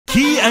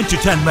Key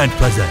Entertainment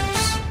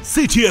presents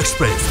City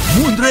Express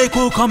Mundre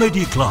ko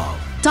Comedy Club.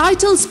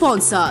 Title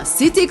sponsor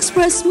City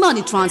Express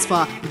Money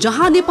Transfer,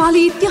 Jahan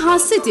Nepali Tyaha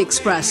City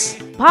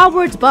Express.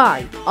 Powered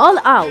by All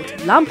Out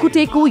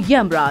Lamkuteko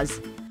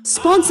Yamraz.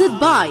 Sponsored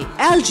by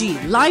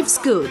LG Life's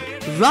Good,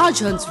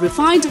 Rajhan's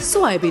Refined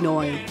Soybean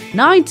Oil,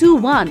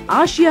 921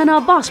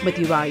 Ashiana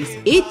Basmati Rice,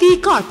 A.K.A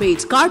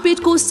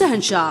Carpet Ko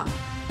Sahansha,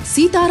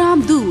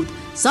 Sitaram Doodh,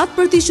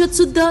 7%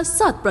 Suddha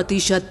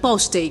 7%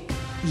 Paustik.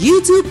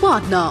 YouTube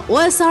partner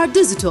OSR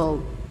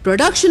Digital.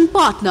 Production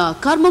partner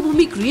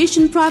Karmabhumi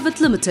Creation Private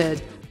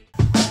Limited.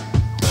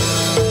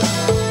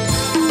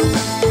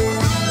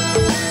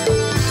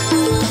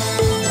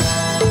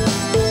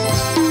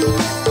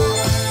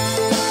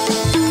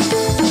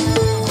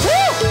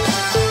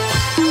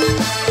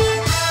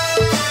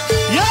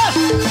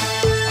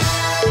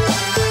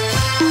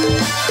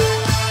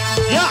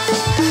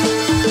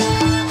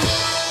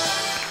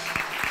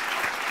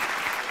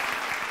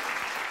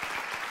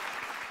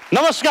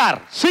 नमस्कार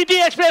city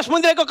express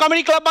मुन्द्रेको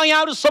comedy क्लबमा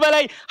यहाँहरु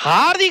सबैलाई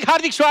हार्दिक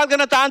हार्दिक स्वागत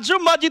गर्न चाहन्छु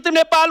म जितु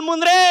नेपाल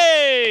मुन्द्रे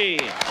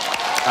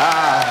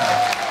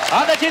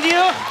अध्यक्षजी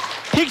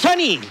ठीक छ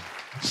नि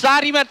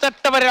सारीमा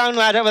चट्ट परेर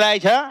आउनु आज बधाई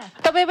छ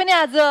तपाई पनि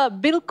आज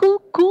बिल्कुल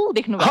कुल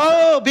देख्नु भयो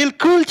हो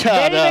बिल्कुल छ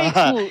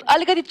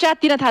अलिकति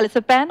च्यातिन थालेछ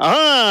प्यान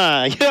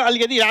यो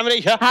अलिकति राम्रै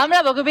छ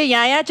हाम्रा भएको भए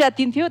यहाँ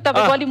च्यातिन्थ्यो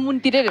तपाईको अलि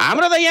मुनतिरै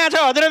हाम्रो त यहाँ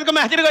छ हजुरहरुको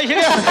माथितिर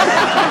गइसक्यो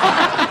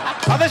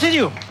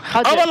अध्यक्षजी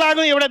अब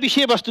लाग्नु एउटा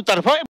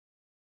विषयवस्तुतर्फ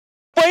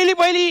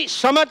पहिले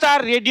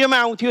समाचार रेडियोमा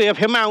आउँथ्यो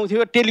एफएममा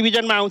आउँथ्यो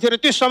टेलिभिजनमा आउँथ्यो र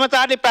त्यो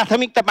समाचारले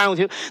प्राथमिकता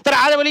पाउँथ्यो तर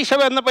आजभोलि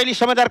सबैभन्दा पहिले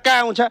समाचार कहाँ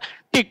आउँछ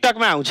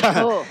टिकटकमा आउँछ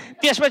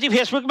त्यसपछि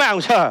फेसबुकमा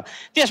आउँछ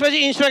त्यसपछि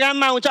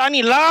इन्स्टाग्राममा आउँछ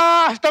अनि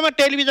लास्टमा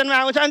टेलिभिजनमा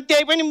आउँछ अनि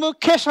त्यही पनि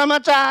मुख्य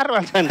समाचार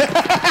भन्छन्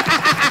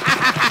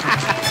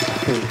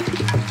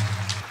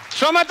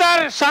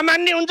समाचार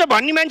सामान्य हुन्छ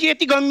भन्ने मान्छे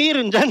यति गम्भीर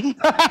हुन्छन्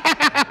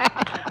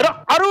र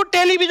अरु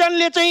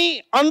टेलिभिजनले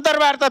चाहिँ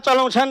अन्तर्वार्ता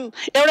चलाउँछन्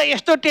एउटा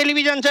यस्तो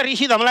टेलिभिजन छ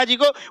ऋषि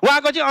धमलाजीको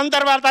उहाँको चाहिँ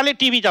अन्तर्वार्ताले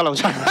टिभी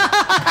चलाउँछ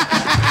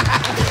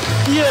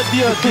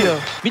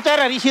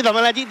बिचरा ऋषि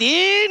धमलाजी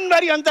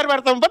दिनभरि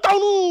अन्तर्वार्तामा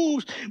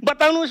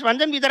बताउनुस्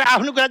भन्छन् बिचरा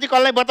आफ्नो कुरा चाहिँ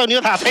कसलाई बताउने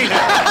हो थाहा छैन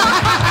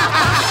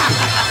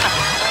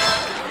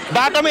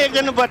बाटोमा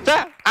एकजना बच्चा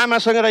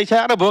आमासँग रहेछ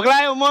र भोक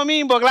लाग्यो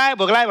मम्मी भोक लाग्यो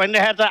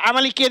भनिरहेको छ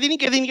आमाले के दिन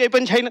केही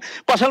पनि छैन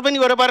पसल पनि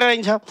वरपर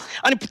रहन्छ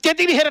अनि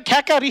त्यतिखेर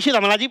ठ्याक्क ऋषि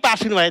धमलाजी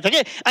पास हुनुभएको छ कि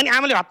अनि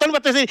आमाले हत्तन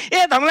बच्चा चाहिँ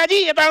ए धमलाजी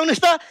यता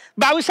आउनुहोस् त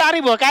बाबु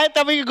साह्रै भोकायो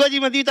तपाईँको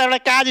गोजीमा दुई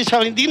चारवटा काजी छ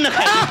भने दिन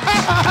खाए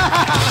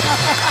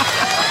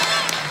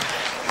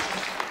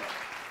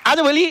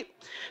आजभोलि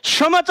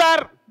समाचार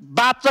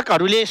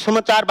वाचकहरूले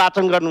समाचार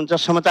वाचन गर्नुहुन्छ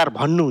समाचार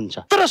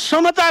भन्नुहुन्छ तर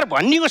समाचार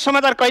भन्नेको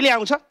समाचार कहिले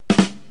आउँछ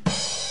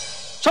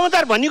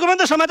समाचार भन्नेको पनि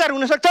त समाचार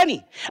हुन सक्छ नि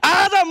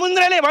आज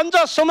मुन्द्रेले भन्छ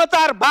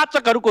समाचार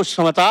वाचकहरूको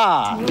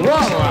समाचार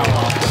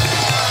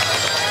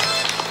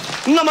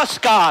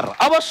नमस्कार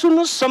अब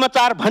सुन्नुहोस्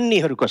समाचार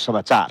भन्नेहरूको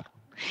समाचार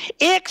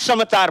एक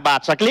समाचार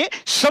वाचकले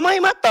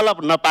समयमा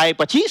तलब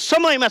नपाएपछि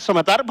समयमा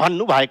समाचार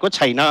भन्नु भएको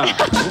छैन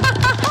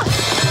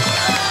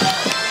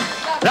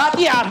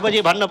राति 8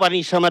 बजे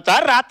भन्नुपर्ने समाचार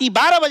राति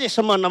 12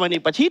 बजेसम्म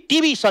नभनेपछि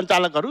टिभी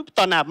सञ्चालकहरू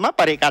तनावमा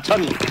परेका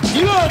छन्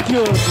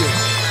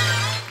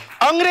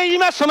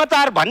अंग्रेजीमा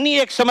समाचार भन्ने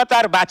एक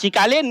समाचार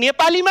वाचिकाले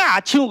नेपालीमा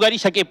हाच्छिउ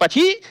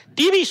गरिसकेपछि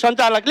टिभी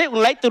सञ्चालकले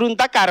उनलाई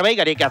तुरुन्त कारबाही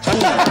गरेका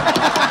छन्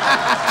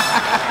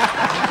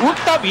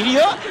उक्त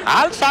भिडियो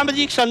हाल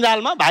सामाजिक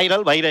सञ्जालमा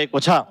भाइरल भइरहेको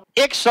छ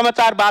एक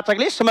समाचार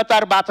वाचकले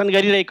समाचार वाचन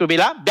गरिरहेको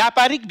बेला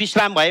व्यापारिक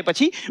विश्राम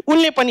भएपछि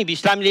उनले पनि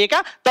विश्राम लिएका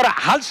तर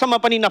हालसम्म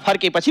पनि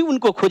नफर्केपछि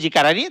उनको खोजी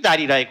कार्य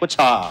जारी रहेको छ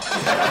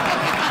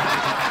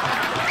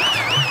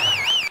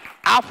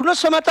आफ्नो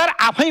समाचार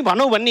आफै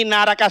भनौं भन्ने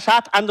नाराका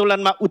साथ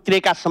आन्दोलनमा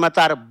उत्रेका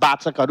समाचार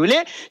वाचकहरूले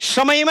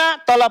समयमा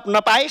तलब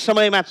नपाए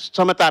समयमा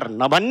समाचार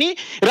नभन्ने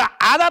र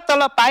आधा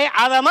तलब पाए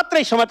आधा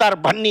मात्रै समाचार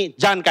भन्ने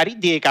जानकारी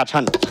दिएका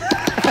छन्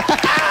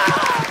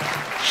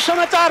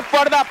समाचार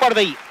पढ्दा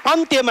पढ्दै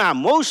अन्त्यमा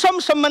मौसम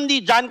सम्बन्धी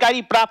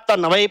जानकारी प्राप्त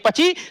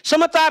नभएपछि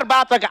समाचार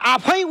वाचक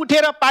आफै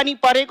उठेर पानी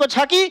परेको छ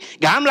कि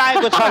घाम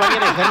लागेको छ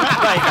भनेर हेर्न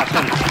गएका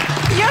छन्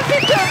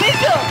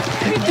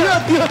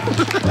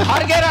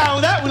फर्केर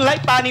आउँदा उनलाई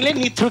पानीले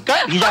निथुक्क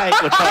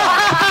भिजाएको छ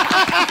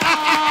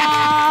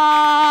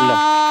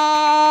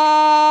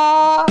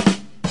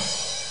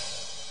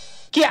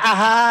के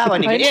आहा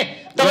भनेको ए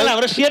तपाईलाई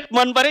हाम्रो सेट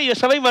मन पर्यो यो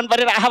सबै मन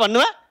परेर आहा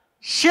भन्नुमा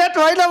सेट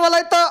होइन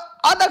मलाई त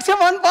अध्यक्ष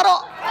मन पर्यो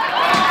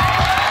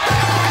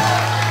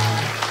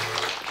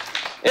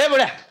ए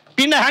बुढा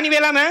पिण्ड खाने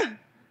बेलामा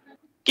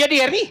केटी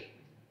हेर्ने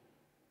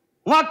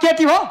म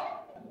केटी हो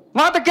म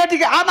त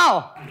केटीको आमा हो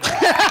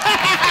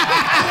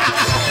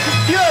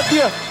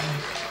त्यो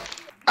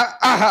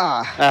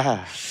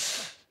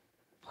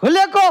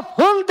फुलेको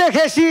फुल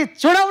देखेपछि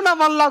चुडाउन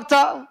मन लाग्छ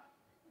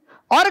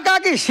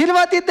अर्काकी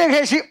श्रीमती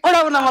देखेपछि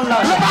उडाउन मन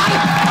लाग्छ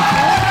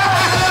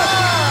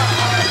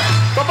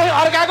तपाईँ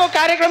अर्काको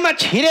कार्यक्रममा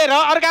छिरेर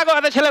अर्काको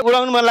अध्यक्षलाई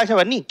उडाउन मन लाग्छ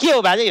भन्ने के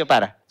हो बाजे यो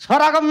पारा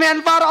छोराको मेन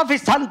पावर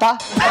अफिस छ नि त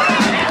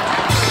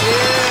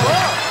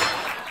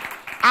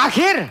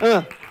आखिर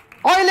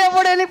अहिले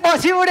उडे नि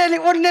पछि उडे नि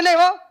उड्ने नै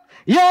हो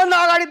योभन्दा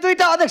अगाडि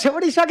 2टा अध्यक्ष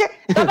उडिसके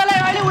तपाईँलाई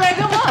अहिले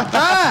उडाइदिउँ म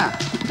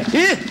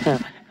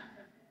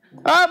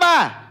बा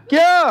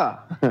के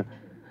हो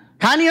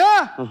खानी हो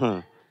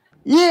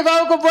यी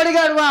बाबुको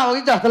बडीगार्ड उहाँ हो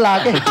कि जस्तो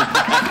लाग्यो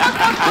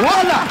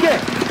के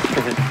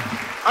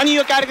अनि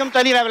यो कार्यक्रम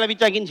चलिरहेको बेला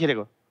बिचमा किन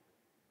छिरेको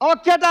अब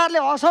केटाहरूले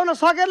हँसाउन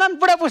सकेनन्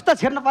बुढा पुस्ता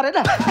छिर्न परेन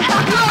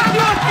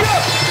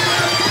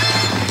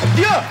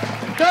त्यो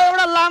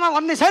एउटा लामा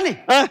भन्ने छ नि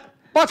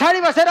पछाडि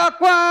बसेर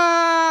क्वा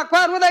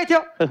क्वा रुँदै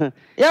थियो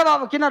ए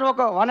बाबु किन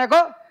रोको भनेको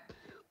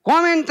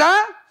कमेन्ट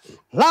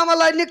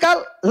लामालाई निकाल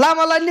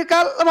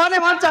भने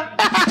भन्छ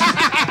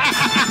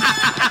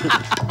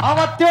अब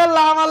त्यो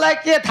लामालाई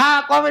के थाहा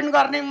कमेन्ट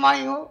गर्ने मै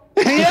हो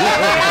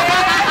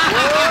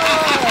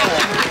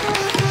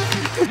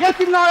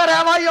यति नगरे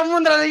अब यो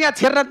मुन्द्राले यहाँ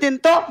छिर्न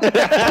दिन्छ त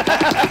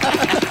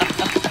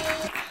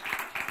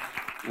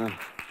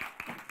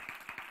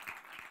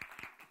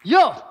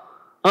यो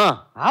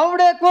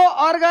हाउडेको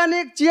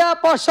अर्गानिक चिया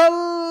पसल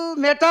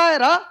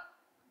मेटाएर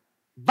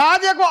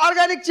बाजेको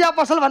अर्गानिक चिया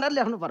पसल भनेर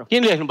लेख्नु पर्यो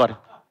किन लेख्नु पर्यो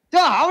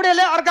त्यो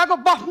हाउडेले अर्काको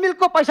बफ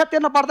मिल्कको पैसा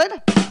तिर्नु पर्दैन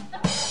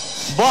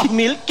बफ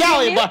मिल्क क्या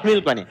हो यो बफ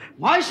मिल्क पनि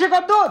भैँसीको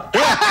दुध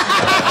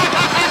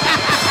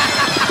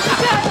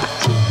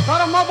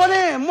तर म पनि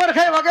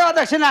मूर्खै भएकै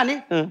अध्यक्ष नानी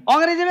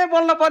अङ्ग्रेजीमै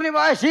बोल्नु पर्ने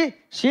भएपछि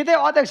सिधै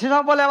अध्यक्षसँग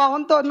बोलेमा हो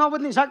नि त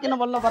नबुझ्ने किन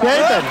बोल्नु पर्यो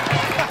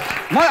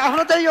म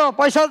आफ्नो चाहिँ यो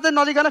पैसा चाहिँ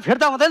नदिकन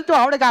फिर्ता हुँदैन त्यो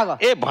हाउडे कहाँ गयो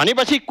ए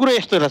भनेपछि कुरो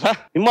यस्तो रहेछ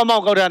म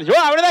मौका उठाउँछु हो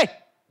हाउडे दाइ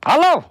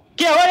हेलो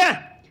के हो यहाँ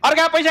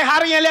अर्का पैसा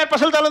खाएर यहाँ ल्याएर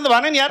पसल चलाउनु त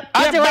भने नि यार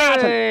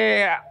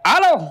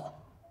हेलो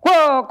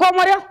को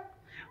मर्यो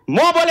म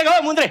बोलेको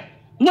हो मुन्द्रे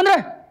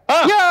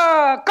यो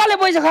कसले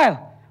पैसा खायो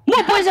म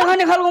पैसा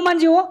खाने खालको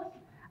मान्छे हो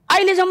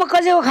अहिलेसम्म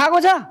कसैको खाएको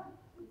छ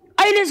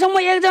अहिलेसम्म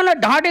एकजना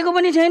ढाँटेको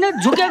पनि छैन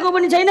झुकेको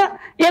पनि छैन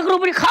 1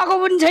 रुपियाँ खाएको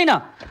पनि छैन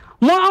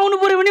म आउनु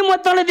पर्यो भने म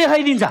तँलाई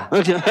देखाइदिन्छ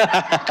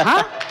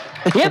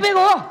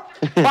हेपेको हो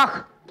पाख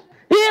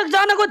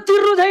एकजनाको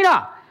तिर्नु छैन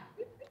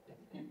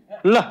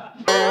ल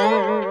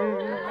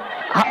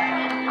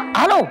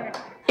हेलो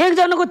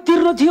एकजनाको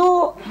तिर्नु थियो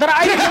तर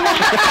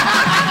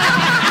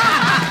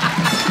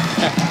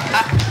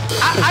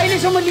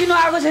अहिलेसम्म लिनु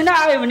आएको छैन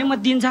आयो भने म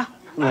दिन्छ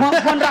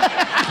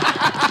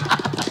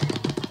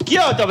के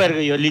हो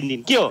तपाईँहरूको यो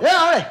लिनदिन के हो ए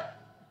अरे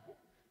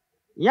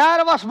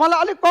यहाँ बस मलाई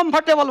अलिक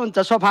कम्फर्टेबल हुन्छ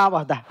सोफामा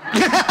बस्दा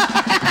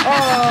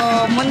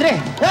मन्द्रे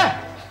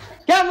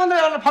क्या मन्द्रे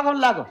फकाउनु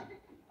लाग्यो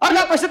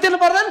अर्का पैसा तिर्नु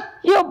पर्दैन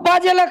यो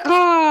बाजेलाई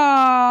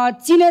कहाँ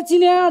चिने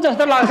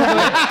जस्तो लाग्छ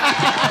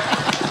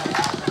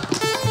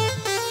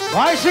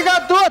भैँसीका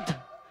दुध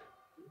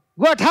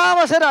गोठा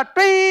बसेर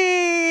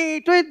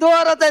टुई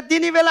दोहोर चाहिँ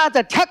दिने बेला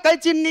चाहिँ ठ्याक्कै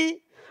चिन्ने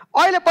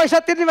अहिले पैसा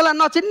तिर्ने बेला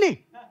नचिन्ने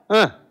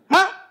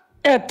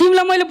ए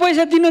तिमीलाई मैले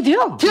पैसा दिनु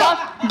थियो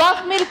बफ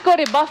मिल्कको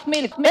रे बफ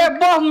मिल्क ए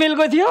बफ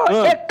मिल्कको थियो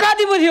ए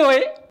कति पो थियो है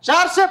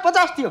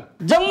 450 थियो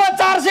जम्मा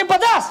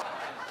 450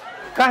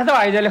 कहाँ त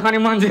भाइजाले खाने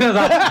मान्छे त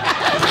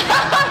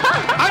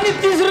अनि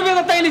 30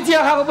 रुपियाँको तैँले चिया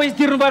खाएको पैसा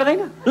तिर्नु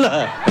पर्दैन ल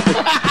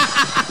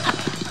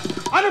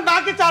अनि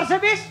बाँकी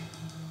 420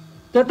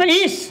 त्यो त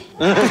इस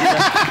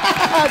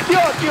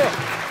त्यो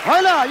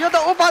होइन यो त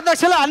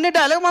उपाध्यक्षले हान्ने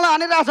डायलग मलाई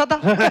हानिरहेको छ त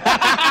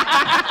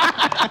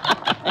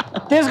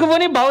त्यसको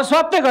पनि भाउ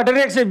स्वात्तै घटेर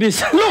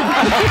 120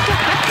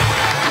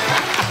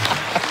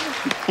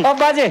 अब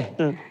बाजे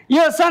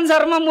यो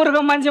संसारमा मूर्ख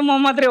मान्छे म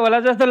मात्रै होला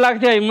जस्तो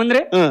लाग्थ्यो है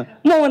मुन्द्रे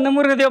म भन्दा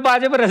मूर्ख त्यो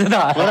बाजे पो रहेछ त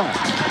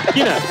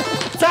किन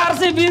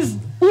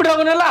 420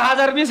 उठाउनलाई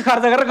 1020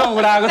 खर्च गरेर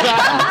गाउँबाट आएको छ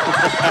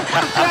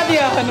कति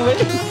आउनु भाइ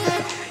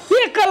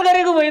एक कल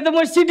गरेको भए त म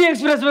सिटी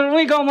एक्सप्रेसमा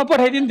उही गाउँमा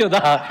पठाइदिन्थ्यो त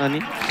अनि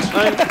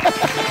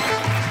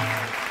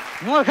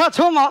मूर्ख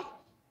छु म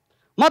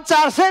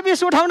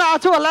 420 उठाउन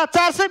आछु होला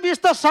 420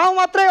 त 100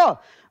 मात्रै हो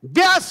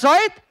ब्याज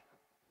सहित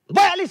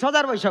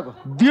 42000 भइसक्यो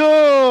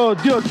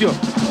दियो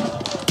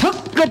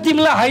ठुक्क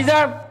तिमीलाई हैजा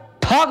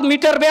ठग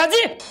मिटर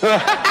ब्याजी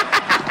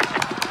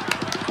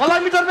मलाई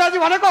मिटर ब्याजी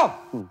भनेको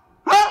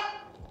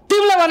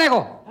तिमीलाई भनेको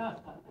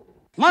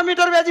म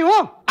मिटर ब्याजी हो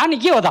अनि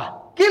के हो त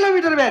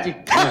किलोमिटर ब्याजी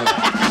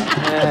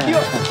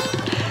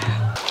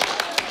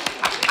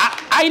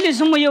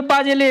अहिलेसम्म यो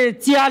बाजेले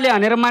चियाले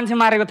हानेर मान्छे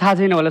मारेको थाहा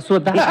छैन होला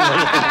सोद्धा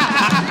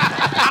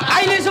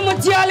अहिलेसम्म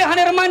चियाले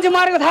हानेर मान्छे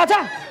मारेको थाहा छ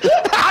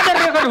आज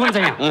रेकर्ड हुन्छ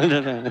यहाँ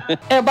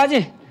ए बाजे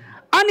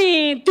अनि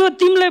त्यो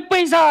तिमीले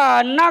पैसा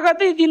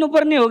नगदै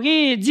दिनुपर्ने हो कि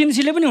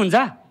जिन्सीले पनि हुन्छ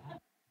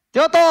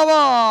त्यो त अब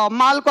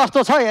माल कस्तो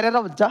छ हेरेर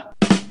हुन्छ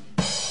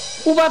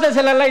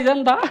उपाध्यक्षलाई लैजा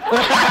नि त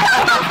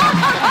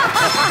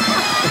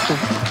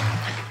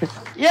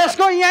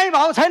यसको यही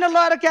भाउ छैन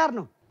लगाएर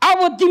क्यार्नु अब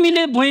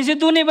तिमीले भैँसी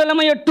दुने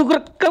बेलामा यो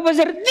टुक्रुक्क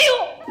बसेर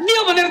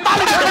दियो भनेर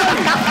ताली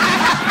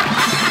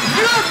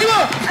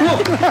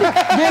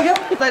देख्यो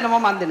छैन म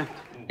मान्दिनँ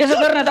यसो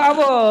गर्न त अब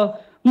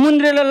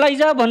मुन्द्रेलाई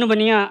लैजा भन्नु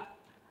भने यहाँ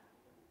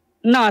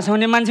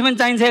नहसाउने मान्छे पनि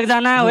चाहिन्छ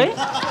एकजना है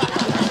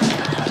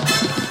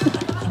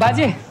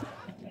बाजे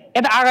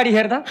यता अगाडि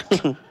हेर त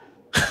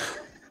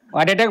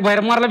हार्ट एट्याक भएर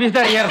मर्ला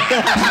बिस्तारै हेर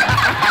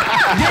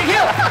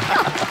देख्यो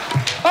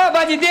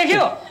बाजे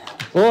देख्यो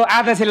हो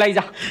आधा चाहिँ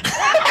लैजा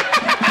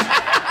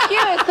के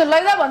हो यस्तो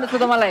लैजा भन्दैछु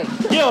त मलाई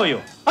के हो यो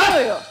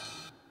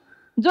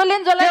जसले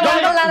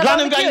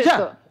लानु गाइन्छ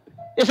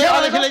यसै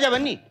अध्यक्ष लैजा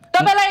भन्नी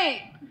तपाईलाई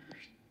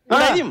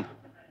उडाइदिम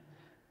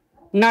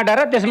नडर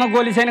त्यसमा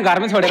गोली छैन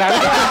घरमै छोडेर आएको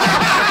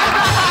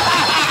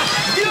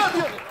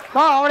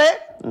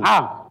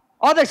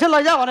अध्यक्ष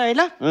लैजा भने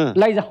होइन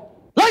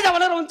लैजा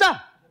भनेर हुन्छ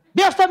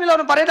व्यवस्था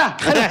मिलाउनु परेन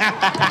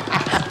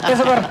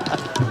त्यसो गर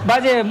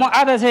बाजे म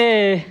आधा चाहिँ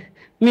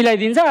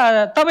मिलाइदिन्छ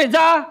तपाईँ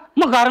जा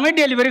म घरमै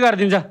डेलिभरी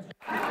गरिदिन्छ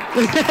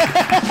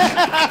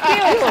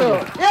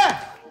ए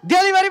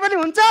डेलिभरी पनि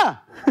हुन्छ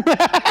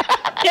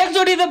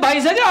एकचोटि त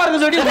भइसक्यो अर्को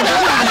चोटि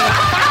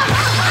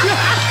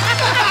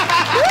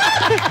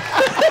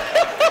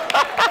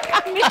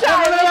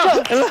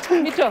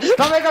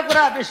तपाईँको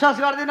कुरा विश्वास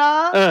गर्दिन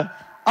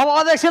अब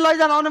अध्यक्ष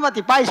लैजान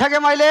अनुमति पाइसकेँ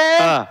मैले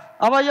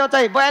अब यो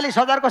चाहिँ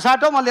 42,000 को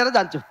साटो म लिएर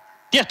जान्छु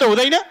त्यस्तो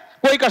हुँदैन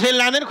कोही कसैले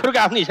लाँदैन खुर्क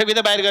आफ्नो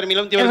हिसाबले बाहिर गरेर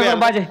मिलाउँ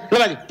बाजे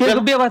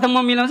त्यसको व्यवस्था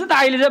म मिलाउँछु त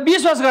अहिले चाहिँ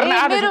विश्वास गर्न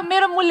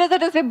मेरो मूल्य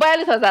चाहिँ त्यसै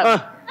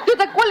 42,000 त्यो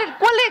त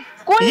कसले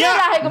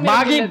राखेको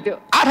बाँकी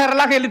 18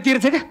 लाख यसले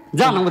तिर्छ क्या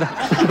जानु उता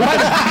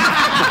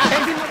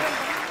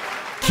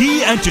Key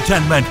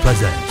Entertainment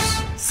presents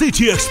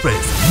City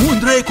Express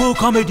Mundre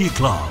Comedy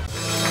Club.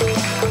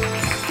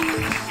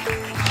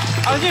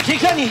 हजुर ठिक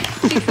छ नि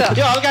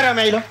यो हल्का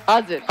रमाइलो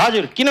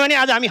हजुर किनभने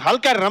आज हामी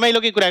हल्का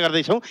रमाइलोकै कुरा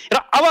गर्दैछौँ र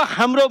अब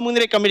हाम्रो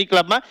मुन्द्रे कमेडी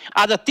क्लबमा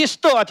आज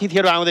त्यस्तो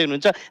अतिथिहरू आउँदै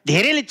हुनुहुन्छ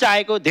धेरैले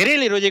चाहेको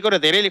धेरैले रोजेको र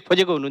धेरैले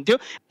खोजेको हुनुहुन्थ्यो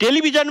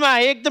टेलिभिजनमा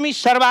एकदमै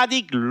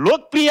सर्वाधिक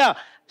लोकप्रिय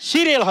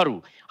सिरियलहरू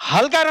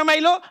हल्का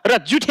रमाइलो र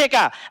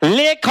जुठेका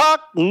लेखक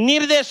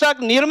निर्देशक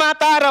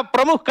निर्माता र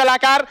प्रमुख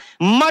कलाकार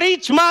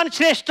मरिचमान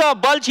श्रेष्ठ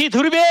बल्छी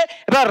धुर्बे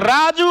र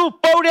राजु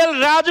पौडेल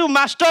राजु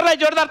मास्टरलाई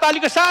जोरदार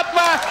तालीको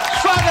साथमा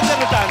स्वागत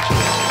गर्न चाहन्छु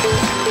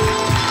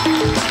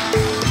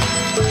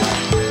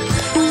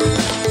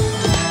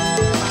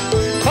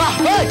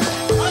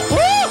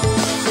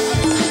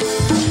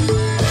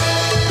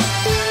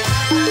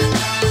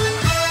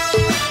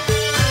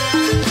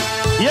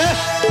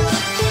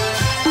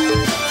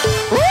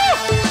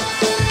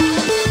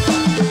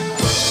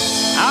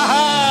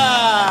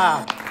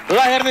ल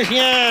हेर्नुहोस्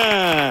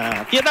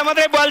यहाँ त्यता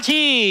मात्रै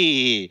बल्छी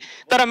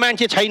तर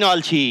मान्छे छैन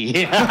अल्छी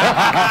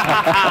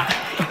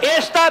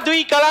यस्ता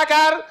दुई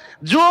कलाकार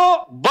जो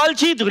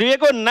बल्छी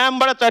धुर्बेको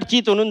नामबाट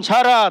चर्चित हुनुहुन्छ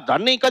र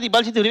झन्नै कति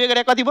बल्छी धुर्बे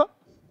गरे कति भयो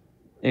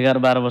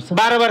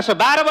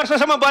 12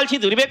 वर्षसम्म बल्छी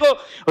धुर्बेको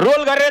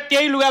रोल गरेर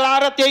त्यही लुगा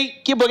लाएर त्यही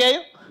के बोक्यायो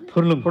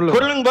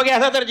फुर्लुङ बोक्या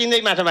छ तर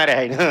जिन्दै माछा मारे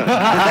होइन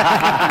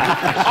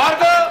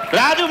अर्को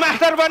राजु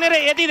मास्टर बनेर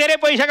यति धेरै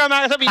पैसा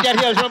कमाएको छ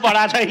विद्यार्थीहरूसँग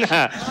पढाएको छैन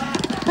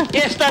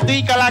यस्ता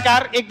दुई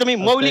कलाकार एकदमै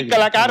मौलिक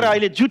कलाकार र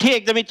अहिले जुठे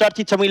एकदमै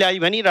चर्चित छ मैले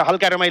अहिले भनी र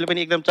हल्का रमाइलो पनि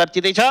एकदम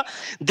चर्चितै छ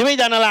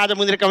दुवैजनालाई आज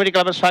मुन्द्रे कमेडी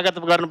क्लबमा स्वागत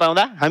गर्न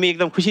पाउँदा हामी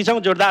एकदम खुसी छौँ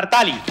जोरदार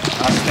ताली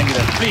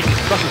प्लिज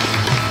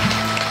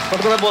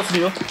बस्ने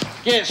हो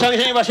के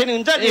सँगसँगै बसे नि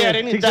हुन्छ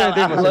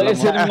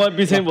म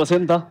बिचैमा बसेँ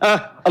नि त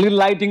अलिकति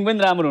लाइटिङ पनि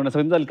राम्रो हुन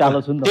सक्छ नि त अलिक कालो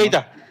छु नि त्यही त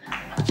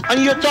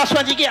अनि यो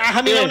चस्मा चाहिँ के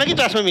आँखा मिलाउन कि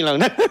चस्मा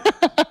मिलाउन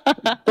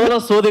तँलाई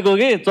सोधेको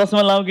कि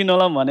चस्मा लाउँ कि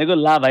नलाउँ भनेको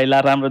ला भाइ ला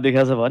राम्रो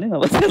देखाएको छ भने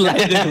अब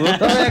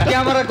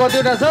क्यामेरा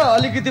कतिवटा छ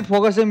अलिकति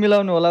फोकस चाहिँ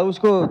मिलाउनु होला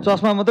उसको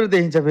चस्मा मात्रै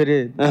देखिन्छ फेरि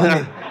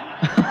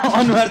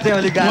अनुहार चाहिँ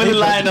अलिक मैले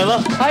लाएन ल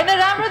हैन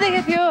राम्रो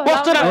देखेको थियो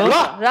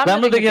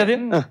राम्रो देखेको थियो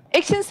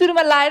एकछिन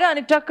सुरुमा लाएर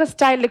अनि टक्क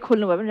स्टाइलले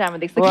खोल्नु भयो भने राम्रो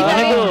देख्छ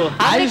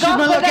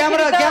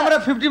क्यामेरा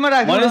 50 मा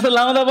राख्नु मैले जस्तो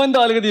लाउँदा पनि त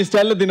अलिकति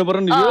स्टाइलले दिनु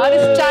पर्यो नि अनि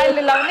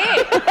स्टाइलले लाउने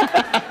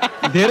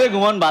धेरै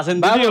घुमाउनु भाषण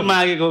दियो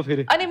मागेको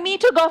फेरि अनि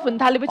मिठो गफ हुन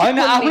थालेपछि हैन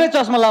आफ्नै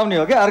चस्मा लाउने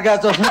हो के अर्का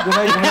चस्मा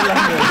घुमाइ लाउने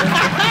हो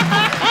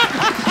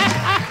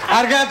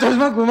अर्का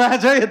चस्मा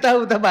घुमाछ यता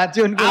उता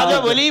भाँच्यो नि आज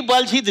भोलि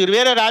बल्छी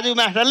धुर्बे र राजु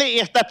मास्टरले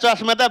यस्ता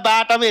चस्मा त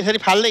बाटामा यसरी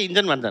फाल्दै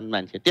हिँड्छन् भन्छन्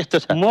मान्छे त्यस्तो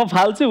छ म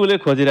फाल्छु उले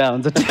खोजिरहेको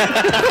हुन्छ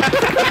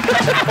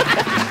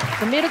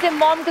मेरो चाहिँ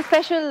ममको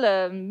स्पेशल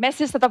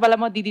मेसेज त तपाईँलाई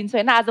म दिदिन्छु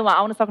होइन आज उहाँ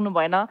आउन सक्नु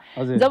भएन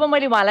जब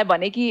मैले उहाँलाई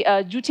भने कि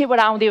जुठेबाट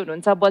आउँदै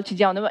हुनुहुन्छ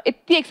बल्छीजी आउँदै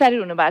यति एक्साइटेड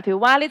हुनुभएको थियो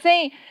उहाँले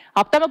चाहिँ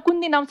हप्तामा कुन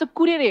दिन आउँछ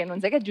कुरेर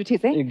हेर्नुहुन्छ क्या जुठे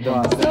चाहिँ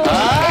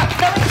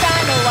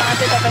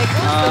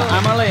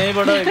आमालाई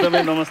यहीँबाट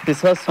एकदमै नमस्ते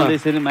छ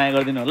सधैँ माया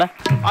गरिदिनु होला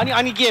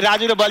अनि के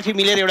राजु र बल्छी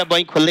मिलेर एउटा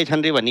बैङ्क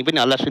खोल्दैछन् रे भन्ने पनि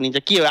हल्ला सुनिन्छ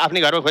के हो आफ्नै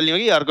घरमा खोल्ने हो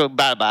कि अर्को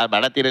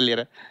भाडातिर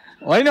लिएर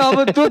होइन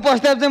अब त्यो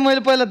प्रस्ताव चाहिँ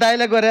मैले पहिला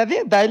दाइलाई गरेको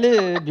थिएँ दाइले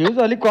भ्युज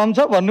अलिक कम छ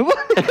भन्नुभयो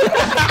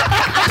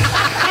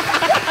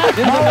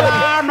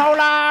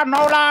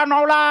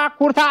नौला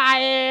कुर्ता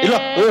आए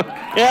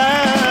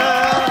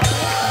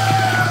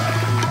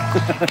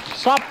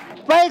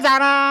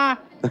सबैजना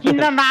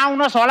किन्न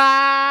नआउनुहोस् होला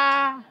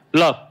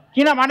ल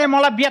किनभने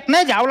मलाई बेच्नै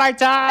झ्याउ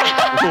लाग्छ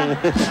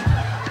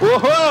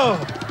ओहो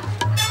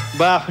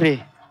बाफ्रे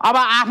अब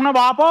आफ्नो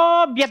भए पो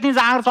बेच्ने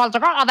जाँगर चल्छ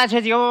क्या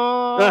अध्यक्षजी हो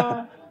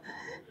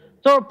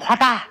त्यो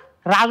फटा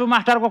राजु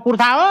मास्टरको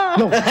कुर्ता हो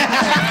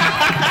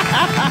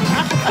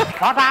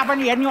फटा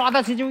पनि हेर्नु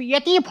अध्यक्षज्यू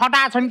यति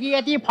फटा छन् कि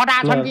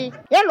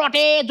ए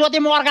लोटे ज्योति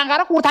मर्गा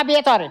गएर कुर्ता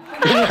बेच अरे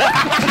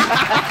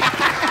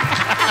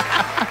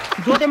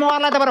ज्योति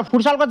मगरलाई त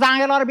फुटसलको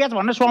जाँगे लगाएर बेच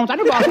भन्ने सुहाउँछ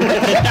नि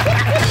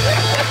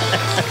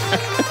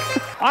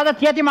अझ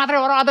त्यति मात्रै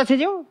हो र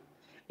अध्यक्षज्यू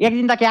एक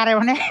दिन त के अरे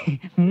भने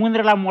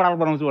मुन्द्रेलाई मोडल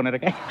बनाउँछु भनेर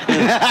क्या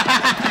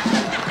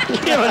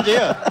के भन्छ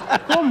यो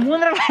त्यो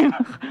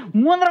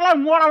मुन्द्रेलाई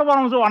मोडल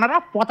बनाउँछु भनेर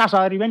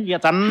 50,000 रुपियाँ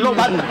लिएछन्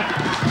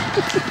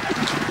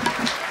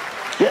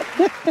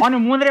अनि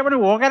मुन्द्रे पनि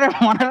हो के अरे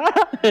भनेर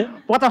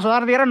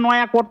 50,000 दिएर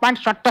नयाँ कोट प्यान्ट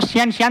सट्ट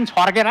स्यान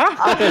छर्केर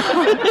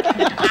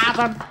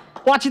आछन्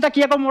पछि त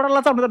के को मोडल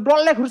छ भने त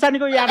डल्ले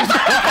खुर्सानीको याद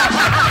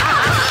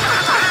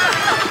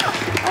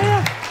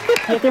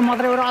त्यति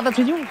मात्रै हो र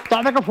अध्यक्षज्यू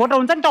तपाईँको फोटो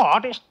हुन्छ नि त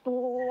हट यस्तो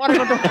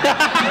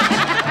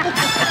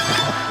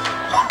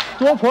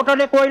त्यो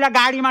फोटोले कोहीलाई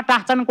गाडीमा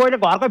टाँच्छन् कोहीले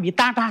घरको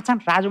भित्ता टाँच्छन्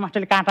राजु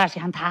मास्टरले कहाँ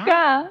टाँस्यान् थाहा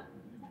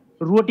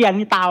रोटी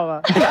हाल्ने तावा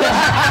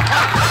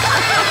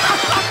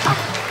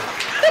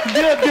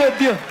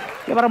त्यो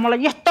भएर मलाई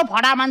यस्तो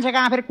फडा मान्छे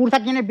कहाँ फेरि कुर्ता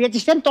किने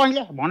बेचिस् नि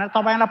तैँले भनेर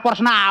तपाईँलाई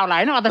प्रश्न आयो होला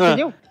होइन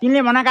अध्यक्षज्यू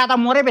तिमीले भनेको त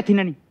मोरै बेथिन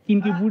नि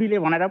तिनकी बुढीले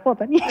भनेर पो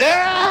त नि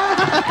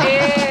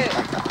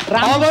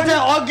अब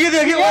चाहिँ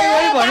अघिदेखि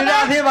ओइ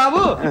भनिरहेको थिएँ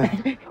बाबु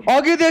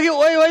अघिदेखि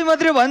ओइ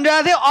मात्रै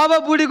भनिरहेको थिएँ अब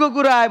बुढीको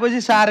कुरा आएपछि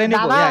साह्रै नै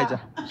भइहाल्छ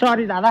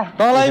सरी दादा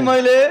तँलाई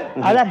मैले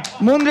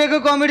मुन्द्रेको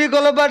कमेडी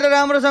क्लबबाट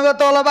राम्रोसँग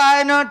तलब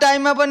आएन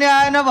टाइममा पनि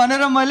आएन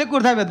भनेर मैले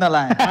कुर्ता बेच्न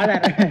लाएँ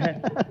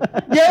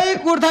यही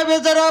कुर्ता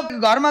बेचेर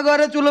घरमा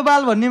गएर चुलो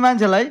बाल भन्ने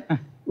मान्छेलाई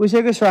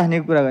उसैको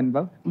स्वास्नीको कुरा गर्ने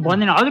बाबु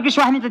भन्दैन हजुरको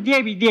स्वास्नी त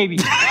देवी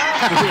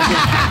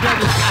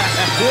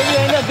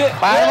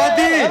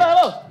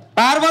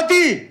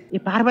पार्वती ए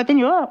पार्वती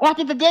नि हो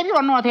अस्ति त देवी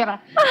भन्नुभएको थियो र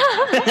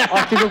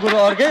अस्तिको कुरो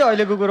अर्कै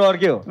अहिलेको कुरो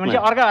अर्कै हो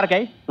अर्कै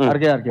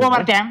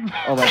ओभर टाइम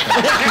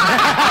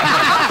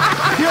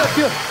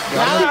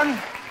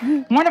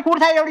मैले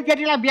कुर्ता एउटी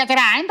केटीलाई बेचेर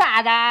आएँ नि त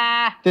आज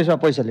त्यसमा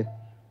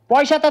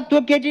पैसा त त्यो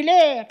केटीले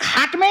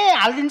खाटमै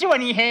हालिदिन्छु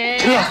भनी हे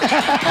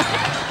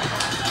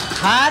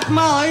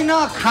खाटमा होइन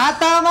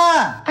खातामा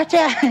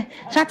अच्छा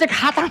साँच्चै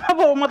खातामा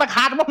पो म त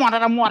खाटमा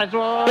भनेर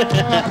मरेछु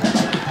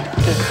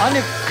अनि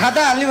खाता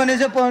हाल्ने भने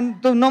चाहिँ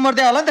त्यो नम्बर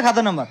दिए होला नि त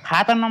खाता नम्बर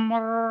खाता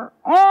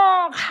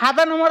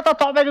नम्बर त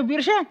तपाईँको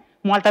बिर्सेँ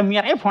मैले त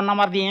मेरै फोन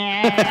नम्बर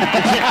दिएँ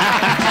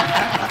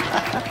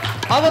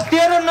अब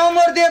तेरो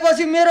नम्बर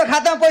दिएपछि मेरो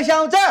खातामा पैसा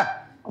आउँछ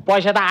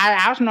पैसा त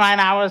आओस् नआएन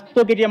आओस्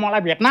त्यो केटी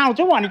मलाई भेट्न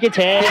आउँछु भनेकी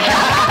छे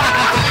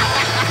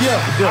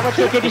अब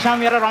त्यो केटीसँग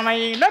मेरो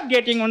रमाइलो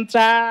डेटिङ हुन्छ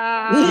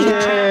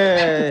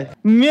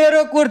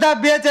मेरो कुर्ता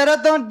बेचेर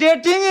त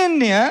डेटिङ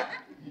हिँड्ने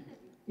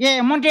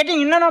ए म डेटिङ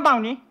हिँड्न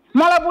नपाउने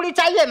मलाई बुढी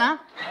चाहिएन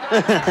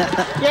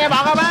ए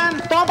भगवान्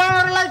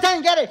तपाईँहरूलाई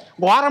चाहिँ के अरे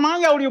घरमा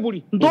एउटी बुढी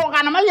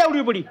दोकानमा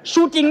एउटी बुढी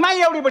सुटिङमा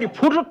एउटी बुढी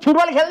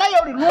फुटबल खेल्दा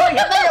एउटी लुडो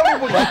खेल्दा एउटी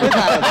बुढी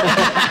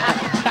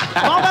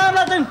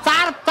तपाईँहरूलाई चाहिँ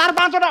चार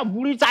पाँचवटा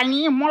बुढी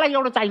चाहिने मलाई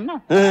एउटा चाहिन्न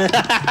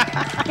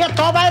ए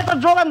तपाईँको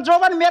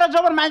जोबन मेरो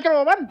जोबन माइक्रो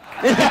ओभन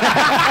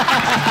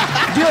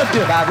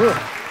त्यो बाबु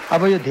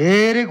अब यो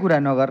धेरै कुरा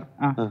नगर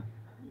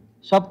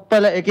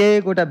सबैलाई एक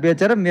एकवटा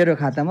बेचेर मेरो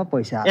खातामा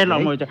पैसा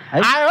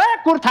आयो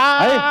कुर्ता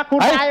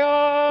आयो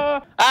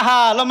आहा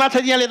ल माछा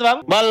दियाले त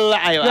बाबु बल्ल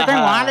आयो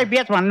उहाँले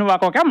बेच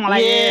भन्नुभएको क्या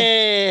मलाई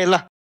ए ल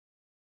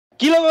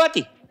किलोको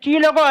कति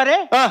किलोको अरे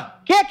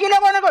के किलो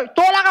भनेको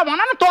तोलाको भन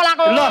न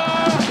तोलाको ल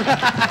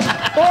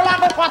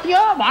तोलाको कति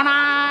हो भन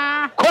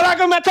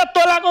खोलाको माछा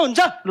तोलाको हुन्छ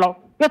ल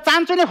यो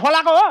चान्चुने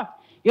खोलाको हो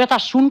यो त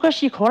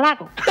सुनकोसी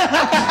खोलाको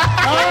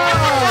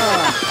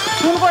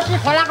सुनकोसी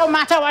खोलाको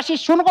माछा वासी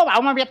सुनको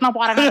भाउमा बेच्न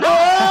परेन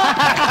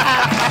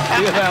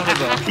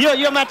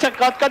यो माछा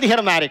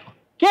कतिखेर मारेको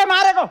के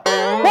मारेको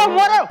को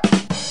मर्यो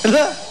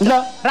ल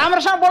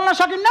राम्रोसँग बोल्न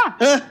सकिन्न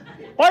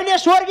अहिले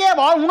स्वर्गीय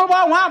भाउ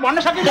हुनुभयो उहाँ भन्न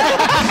सकिन्छ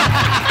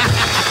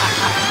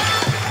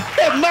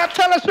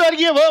माछालाई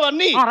स्वर्गीय भयो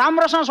भन्ने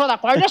राम्रोसँग सोधा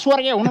कहिले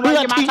स्वर्गीय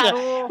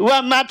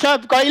हुनुभयो माछा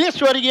कहिले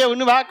स्वर्गीय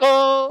हुनुभएको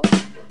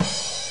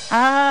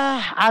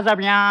आज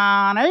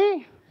बिहान है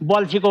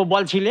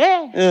बल्छीले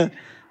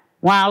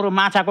उहाँहरू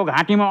माछाको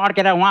घाँटीमा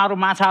अड्केर उहाँहरू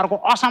माछाहरूको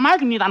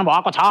असामयिक निधन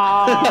भएको छ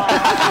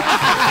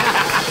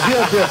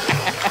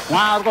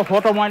उहाँहरूको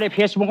फोटो मैले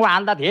फेसबुकमा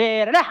हाल्दा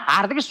धेरैले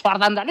हार्दिक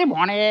श्रद्धाञ्जली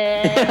भने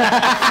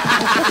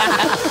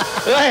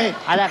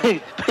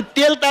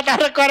तेल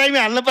तताएर कराईमा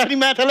हाल्नु पर्ने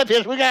माछालाई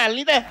फेसबुकमा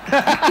हाल्ने त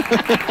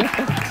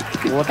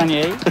हो त नि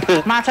है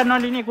माछा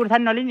नलिने कुर्ता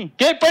नलिने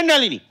केही पनि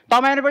नलिने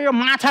तपाईँहरूको यो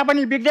माछा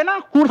पनि बिक्दैन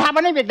कुर्ता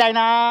पनि बिक्दैन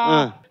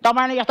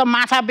तपाईँले यस्तो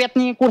माछा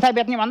बेच्ने कुर्ता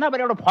बेच्ने भन्दा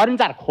बरु एउटा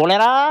फर्निचर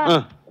खोलेर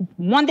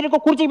मन्त्रीको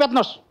कुर्सी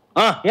बेच्नुहोस्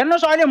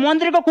हेर्नुहोस् अहिले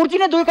मन्त्रीको कुर्सी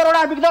नै 2 करोड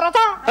बिक्दो रहेछ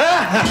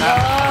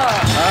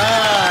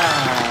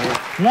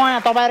म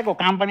यहाँ तपाईँहरूको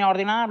काम पनि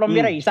गर्दिनँ ल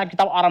मेरो हिसाब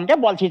किताब अरम क्या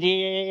बल्छीजी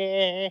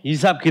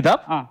हिसाब किताब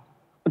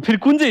फेरि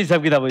कुन चाहिँ हिसाब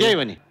किताब हो के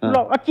भने ल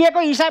के को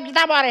हिसाब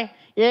किताब अरे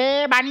ए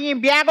बानी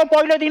बिहाको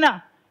पहिलो दिन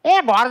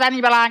घर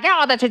जाने बेला क्या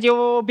अध्यक्षज्यू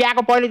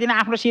बिहाको पहिलो दिन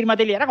आफ्नो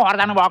श्रीमती लिएर घर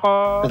जानु भएको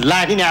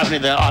लाग्ने आफ्नो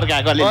त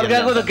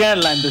अर्काको त क्या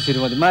लान्छ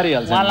श्रीमती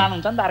मारिहाल्छ उहाँ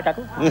लानुहुन्छ नि त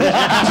अर्काको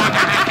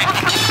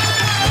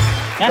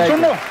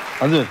सुन्नु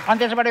हजुर अनि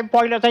त्यसबाट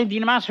पहिलो चाहिँ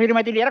दिनमा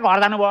श्रीमती लिएर घर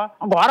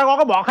जानुभयो घर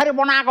गएको भर्खरै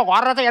बनाएको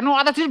घर रहेछ हेर्नु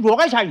अध्यक्ष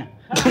ढोकै छैन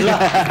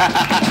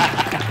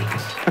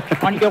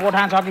अनि त्यो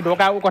कोठान छ कि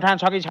ढोका ऊ कोठान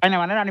छ कि छैन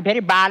भनेर अनि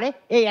फेरि बाले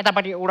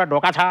यतापट्टि एउटा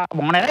ढोका छ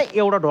भनेर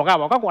एउटा ढोका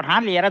भएको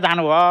कोठान लिएर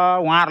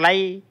जानुभयो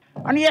उहाँहरूलाई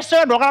अनि यसो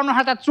ढोका लाउनु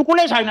खाँदा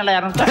चुकुलै छैन ल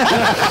हेर्नु त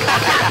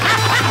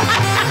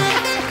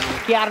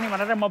के आर्ने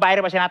भनेर म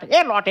बाहिर बसेन त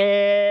लटे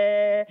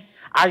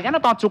आइज न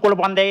त चुकुल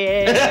बन्दै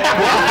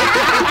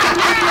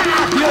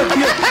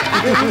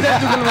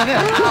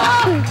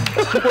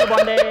चुकुल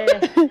बन्दै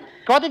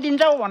कति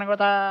दिन्छौ भनेको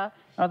त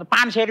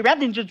 500 रुपियाँ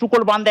दिन्छु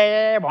चुकुल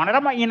बन्दै भनेर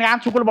म यहाँ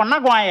चुकुल बन्न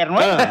गएँ हेर्नु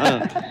है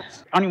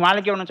अनि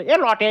उहाँले के भन्नुहुन्छ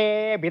लटे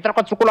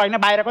भित्रको चुकुल होइन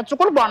बाहिरको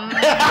चुकुल बन्न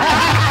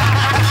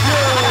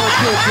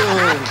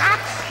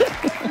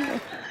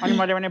अनि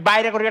मैले भने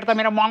बाहिरको रेट त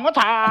मेरो महँगो छ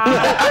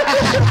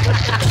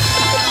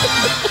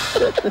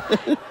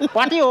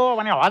कति हो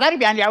भने 1000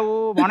 रुपियाँ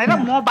ल्याऊ भनेर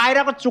म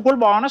बाहिरको चुकुल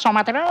भएन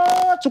समातेर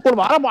चुकुल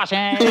भएर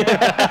बसेँ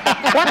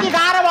कति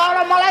गाह्रो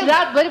भयो मलाई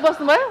रातभरि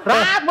बस्नुभयो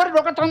रातभरि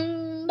ढोका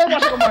चन्दै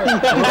बसेको म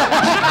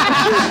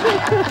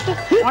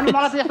अनि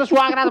मलाई त यस्तो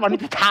सुहागरात भन्ने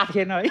थाहा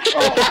थिएन है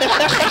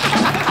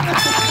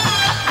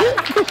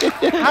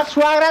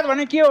सुहागरात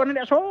भने के हो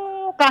भने यसो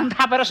कान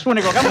थापेर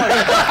सुनेको क्या मैले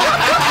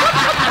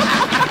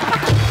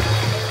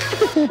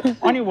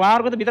अनि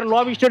उहाँहरूको त भित्र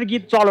लभ स्टोरी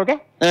गीत चल्यो क्या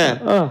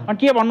अनि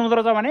के भन्नुहुँदो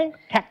रहेछ भने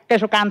ठ्याक्कै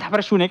यसो कान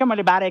थापेर सुने क्या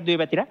मैले 12-1-2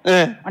 बजीतिर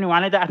अनि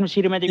उहाँले त आफ्नो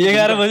श्रीमती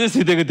 11 बजे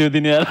सुतेको थियो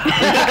दिने यार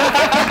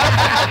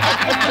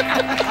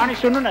अनि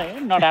सुन्नु न है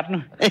नडाट्नु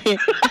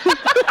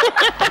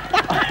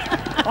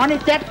अनि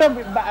च्याट्ट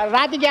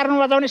राति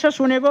 11 बजाउने यसो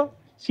सुनेको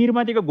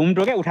श्रीमतीको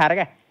घुम्टो क्या उठाएर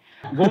क्या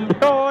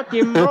घुम्टो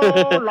तिम्रो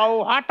लौ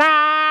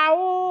हटाऊ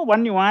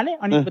भन्ने उहाँले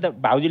अनि उता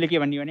भाउजूले के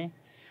भन्ने भने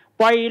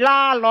पहिला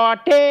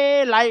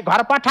लटेलाई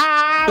घर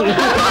पठाऊ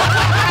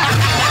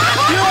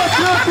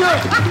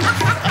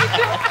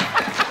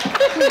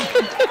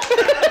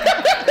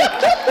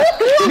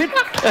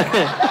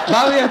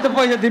बाबु यस्तो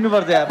पैसा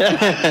दिनुपर्छ यार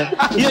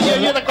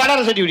यो त कडा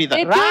रहेछ ड्युटी त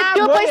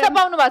त्यो पैसा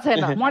पाउनु भएको छैन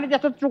मैले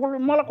त्यस्तो चुकुल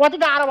मलाई कति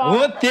गाह्रो भयो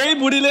हो त्यही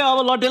बुढीले अब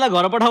लटेलाई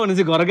घर पठाऊ भने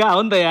चाहिँ घर गएको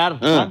हो नि त यार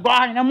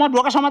गएन म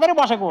ढोका समातेरै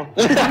बसेको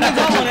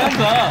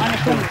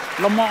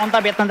ल म अन्त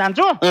बेच्न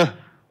जान्छु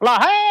ल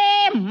है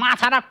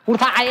माछा र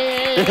कुर्ता आए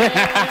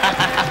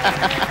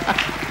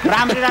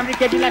राम्री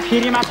केटीलाई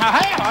फ्रीमा छ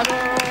है हजुर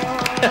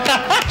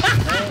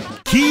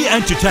Key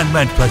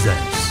Entertainment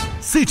presents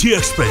City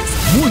Express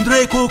Mundre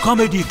को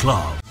कमेडी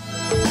क्लब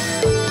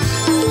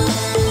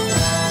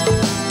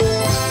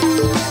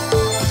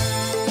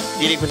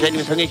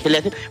सँगै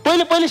खेलेको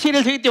थियो पहिले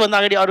सिरियल थियो त्योभन्दा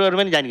अगाडि अरू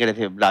पनि जाने गरेको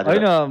थियो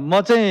होइन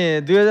म चाहिँ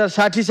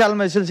 2060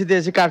 सालमा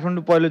एसएलसी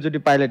काठमाडौँ पहिलोचोटि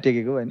पाइलट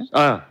टेकेको होइन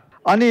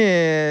अनि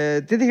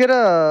त्यतिखेर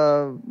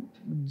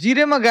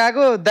जिरेमा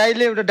गएको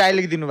दाइले एउटा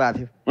डाइलेक्ट दिनुभएको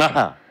थियो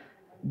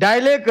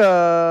डाइलेक्ट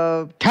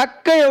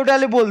ठ्याक्कै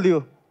एउटाले बोलिदियो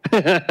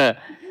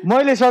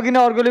मैले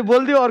सकिनँ अर्कोले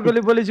बोलिदियो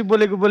अर्कोले बोलेपछि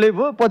बोलेको बोले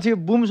भयो पछि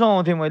बुमसँग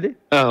आउँथेँ मैले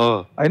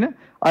होइन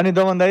अनि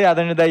दमन दाई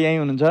आदरणीय दाई यहीँ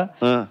हुनुहुन्छ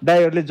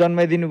दाईहरूले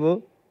जन्माइदिनु भयो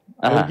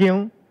हुर्क्यौँ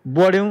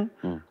बढ्यौँ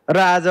र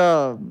आज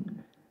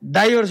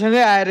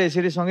दाईहरूसँगै आएर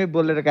यसरी सँगै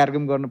बोलेर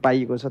कार्यक्रम गर्न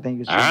पाइएको छ थ्याङ्क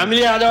यू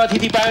हामीले आज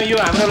अतिथि पायौँ यो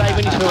हाम्रो लागि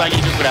पनि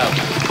सौभाग्यको कुरा हो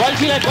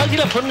बल्छीलाई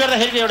फोन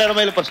गर्दाखेरि एउटा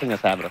रमाइलो प्रसङ्ग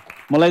छ हाम्रो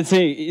मलाई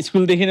चाहिँ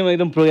स्कुलदेखि नै म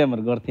एकदम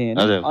प्रोग्रामहरू गर्थेँ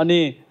होइन अनि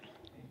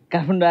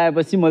काठमाडौँ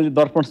आएपछि मैले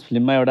दर्पण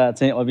फिल्ममा एउटा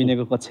चाहिँ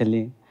अभिनयको कक्षा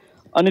लिएँ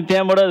अनि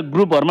त्यहाँबाट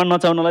ग्रुपहरूमा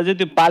नचाउनलाई चाहिँ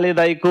त्यो पाले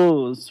दाईको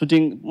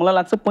सुटिङ मलाई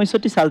लाग्छ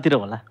 65 सालतिर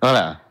होला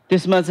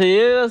त्यसमा चाहिँ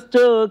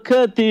यस्तो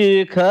खती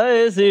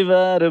खसी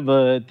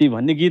बारबती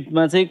भन्ने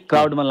गीतमा चाहिँ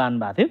क्राउडमा लानु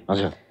भएको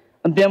थियो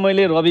अनि त्यहाँ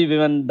मैले रवि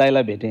बेमान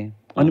दाईलाई भेटेँ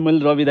अनि मैले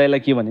रवि दाईलाई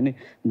के भने नि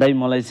दाई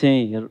मलाई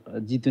चाहिँ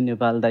जितु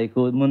नेपाल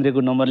दाईको मुन्द्रेको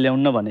नम्बर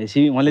ल्याउन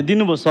भनेपछि उहाँले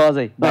दिनुभयो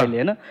सहजै दाईले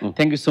होइन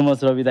thank you so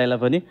much Rabi दाईलाई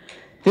पनि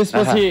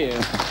त्यसपछि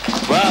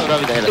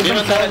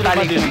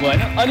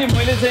अनि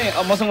मैले चाहिँ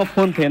मसँग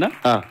फोन थिएन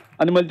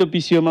अनि मैले त्यो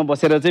पिसिओमा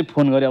बसेर चाहिँ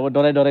फोन गरेँ अब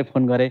डराइ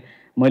फोन गरेँ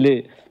मैले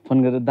फोन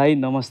गरेर दाई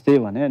नमस्ते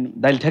भने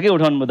दाइले ठ्याक्कै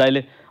उठाउनु भयो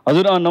दाइले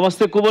हजुर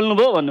नमस्ते को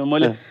बोल्नुभयो भन्नु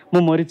मैले म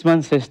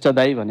मरिचमान श्रेष्ठ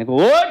दाई भनेको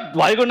हो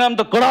भाइको नाम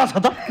त कडा छ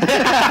त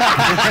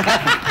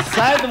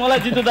सायद मलाई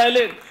जितु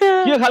दाइले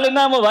के खाले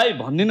नाम हो भाइ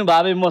भनिदिनु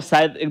भए म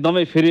सायद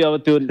एकदमै फेरि अब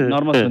त्यो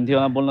नर्भस हुन्थ्यो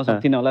होला बोल्न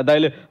सक्थिनँ होला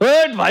दाइले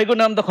ओट भाइको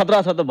नाम त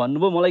खतरा छ त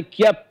भन्नुभयो मलाई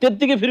क्या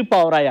त्यत्तिकै फेरि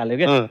पावर आइहाल्यो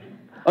क्या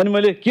अनि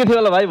मैले के थियो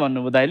होला भाइ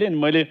भन्नुभयो दाइले अनि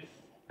मैले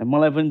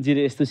मलाई पनि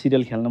जिरे यस्तो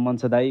सिरियल खेल्न मन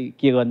छ दाई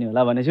के गर्ने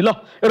होला भनेपछि ल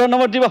एउटा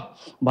नम्बर टिप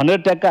भनेर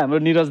ट्याक्क हाम्रो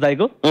निरज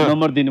दाईको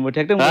नम्बर दिनुभयो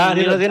ठ्याक्कै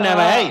निरज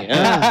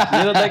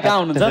दाई कहाँ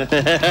हुनुहुन्छ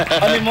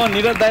अनि म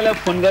निरज दाईलाई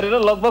फोन गरेर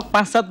लगभग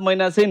 5-7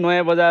 महिना चाहिँ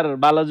नयाँ बजार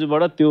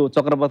बालाजुबाट त्यो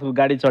चक्रपथको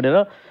गाडी चढेर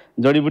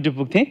जडीबुटी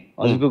पुग्थेँ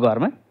हजुरको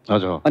घरमा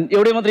अनि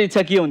एउटै मात्रै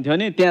इच्छा के हुन्थ्यो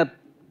भने त्यहाँ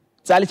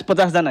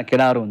 40-50 जना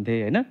केटाहरू हुन्थे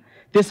होइन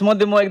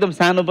त्यसमध्ये म एकदम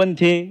सानो पनि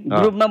थिएँ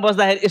ग्रुपमा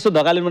बस्दाखेरि यसो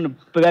धकाले म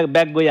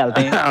ब्याग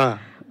गइहाल्थेँ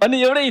अनि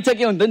एउटै इच्छा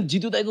के हुन्थ्यो भने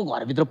जितु दाईको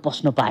घरभित्र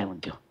पस्न पाए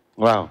हुन्थ्यो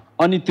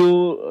अनि त्यो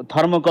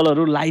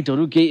थर्मोकलहरू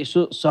लाइटहरू केही यसो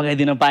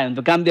सघाइदिन पाए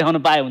हुन्थ्यो काम देखाउन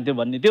पाए हुन्थ्यो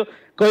भन्ने थियो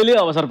कहिल्यै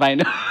अवसर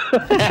पाइनँ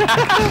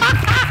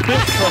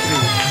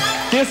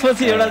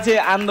त्यसपछि एउटा चाहिँ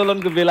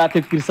आन्दोलनको बेला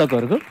थियो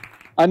कृषकहरूको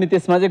अनि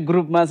त्यसमा चाहिँ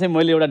ग्रुपमा चाहिँ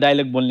मैले एउटा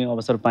डायलग बोल्ने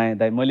अवसर पाएँ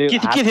दाइ मैले के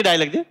थियो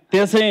डायलग त्यो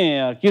त्यो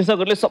चाहिँ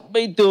कृषकहरूले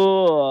सबै त्यो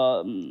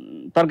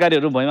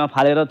तरकारीहरू भुइँमा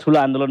फालेर ठुलो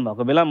आन्दोलन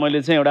भएको बेला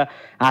मैले चाहिँ एउटा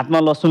हातमा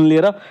लसुन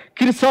लिएर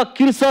कृषक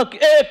कृषक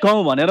ए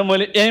कौँ भनेर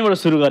मैले यहीँबाट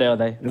सुरु गरेँ हो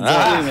दाइ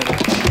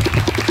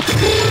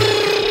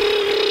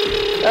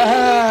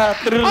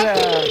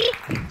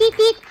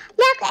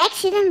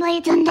एक्सिडेन्ट भयो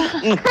झन्डै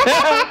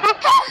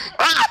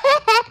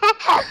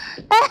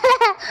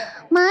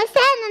म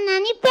सानो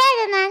नानी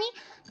प्यारो नानी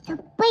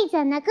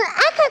सबैजनाको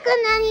आँखाको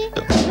नानी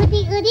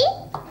उडी उडी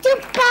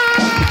चुप्पा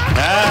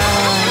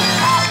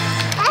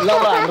ल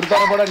हाम्रो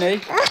तर्फबाट नि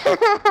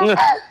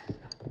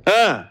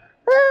है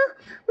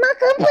म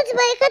कम्पुज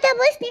भयो कता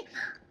बस्ने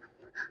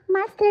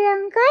मास्टर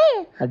अङ्कल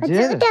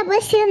हजुर उता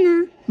बस्यो न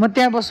म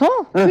त्यहाँ बसौँ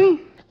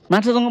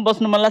मास्टरसँग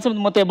बस्नु मन लाग्छ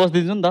म त्यहाँ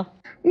बस्दिन्छु नि त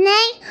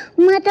नै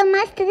म त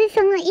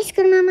मास्टरसँग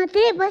स्कुलमा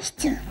मात्रै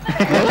बस्छु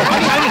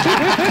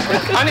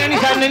अनि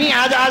सानो नि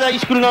आज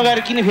स्कुल नगएर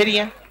किन फेरि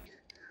यहाँ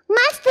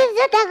मास्टर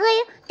जता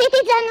गयो त्यति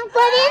जानु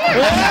परेन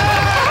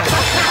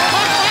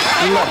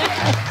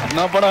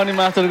नपढाउने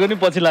मास्टरको नि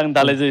पछि लाग्न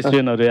थालेछ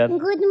स्टुडेन्टहरू यार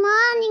गुड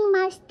मर्निङ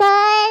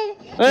मास्टर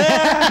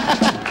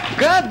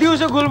कहाँ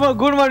दिउँसो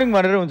गुड मर्निङ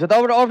भनेर हुन्छ त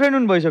अब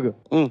आफ्टरनुन भइसक्यो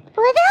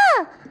हो त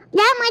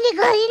ला मैले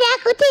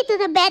गरिरहेको थिएँ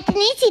तर ब्याट्री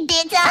नै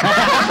छिटेछ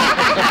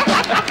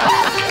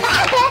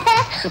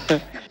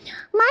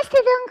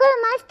मास्टर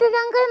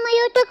अङ्कल म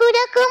एउटा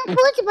कुरा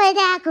कम्पोज भएर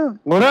आएको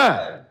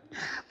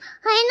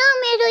होइन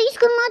मेरो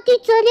स्कुलमा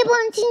टिचरले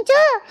भन्छिन्छ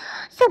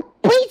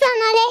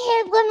सबैजनालाई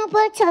हेल्प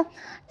गर्नुपर्छ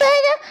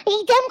तर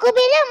एक्जामको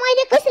बेला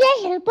मैले कसैलाई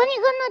हेल्प पनि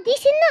गर्न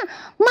दिसिन्न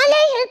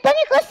मलाई हेल्प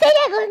पनि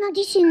कसैलाई गर्न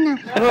दिसिन्न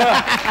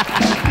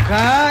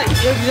कहाँ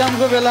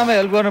एक्जामको बेलामा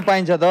हेल्प गर्न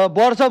पाइन्छ त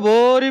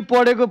वर्षभरि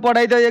पढेको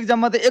पढाइ त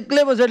एक्जाममा त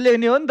एक्लै बसेर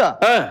लेख्ने हो नि त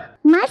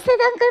मास्टर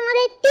अङ्कल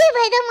मलाई त्यही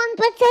भएर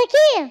मनपर्छ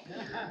कि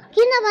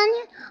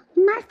किनभने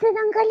मास्टर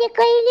अङ्कलले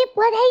कहिले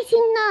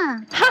पढाइसिन्न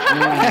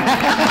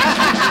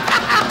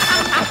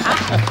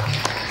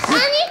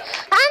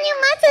अनि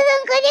मास्टर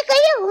अङ्कलले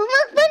कहिले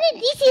होमवर्क पनि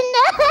दिसिन्न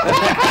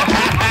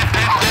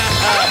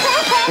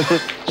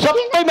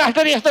सबै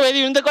मास्टर यस्तो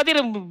भइदियो भने त कति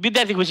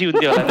विद्यार्थी खुसी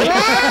हुन्थ्यो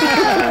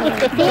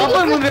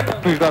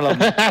होला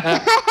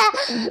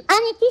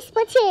अनि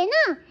त्यसपछि होइन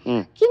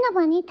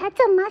किनभने थाहा छ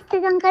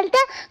मास्टर अङ्कल त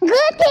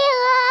गोथे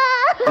हो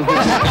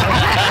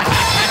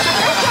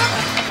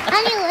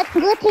अनि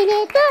गोथेले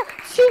त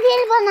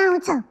सिरियल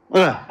बनाउँछ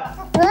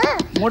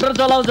मोटर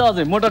चलाउँछ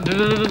अझै मोटर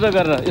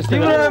गरेर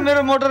तिम्रो र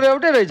मेरो मोटर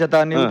एउटै रहेछ त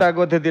अनि उता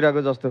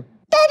गोथेतिरको जस्तो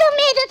तर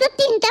मेरो त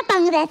 3टा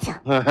पाङ्रा छ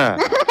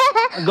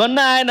गन्न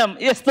आएन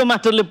यस्तो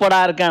मास्टरले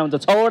पढाएर कहाँ हुन्छ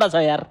 6वटा छ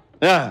यार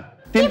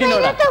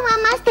 3-3वटा त म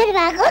मास्टर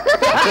भएको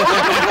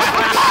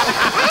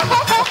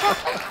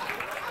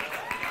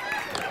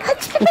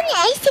हजुर पनि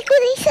आइसक्यो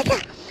रहेछ त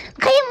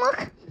खै मुख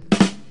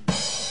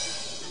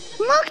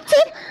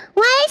चाहिँ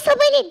उहाँ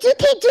सबैले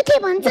जुथे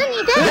भन्छ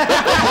नि त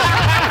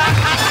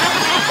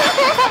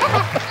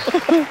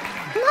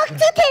मुख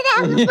जुथे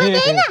राख्नु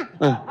पर्दैन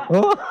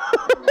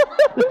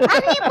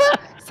अनि पो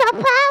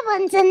सफा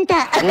भन्छन् त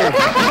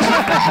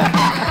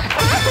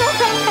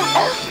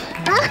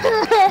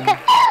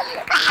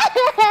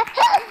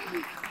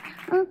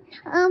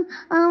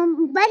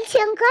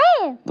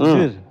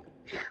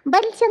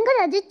बालशङ्कर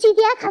हजुर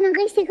चिडिया खान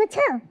गइसकेको छ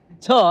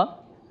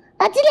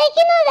हजुरलाई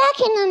किन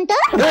राखेन त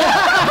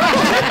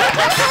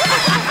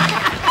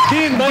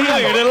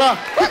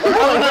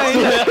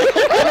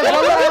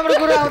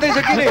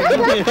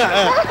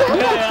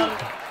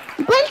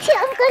बालशी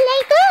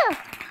अङ्कललाई त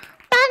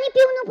पानी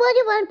पिउनु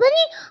पर्यो भने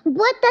पनि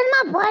बोतलमा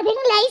भरेर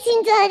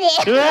ल्याइसिन्छ अरे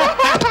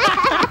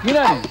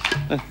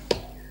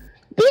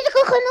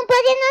बिर्को खोल्नु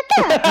परेन त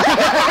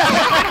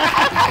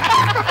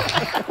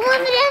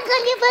मुन्द्रे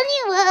अङ्कलले पनि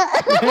हो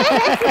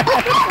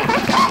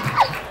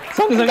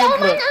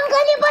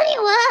अङ्कलले पनि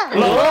हो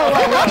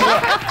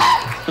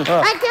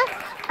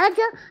अझ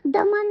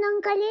दमन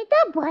अङ्कलले त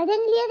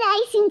भरेन लिएर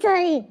आइसिन्छ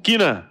अरे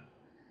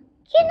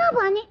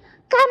किनभने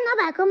काम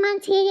नभएको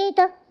मान्छेले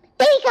त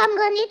त्यही काम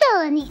गर्ने त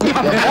हो नि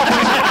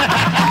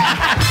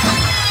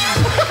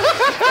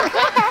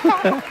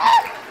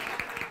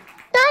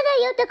तर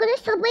एउटा कुरा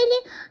सबैले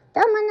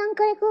दमन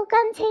अङ्कलको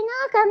काम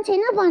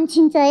छैन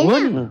भन्छिन्छ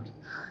होइन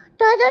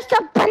तर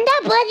सबभन्दा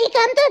बढी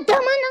काम त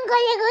दमन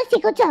अङ्कलले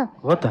गरेको छ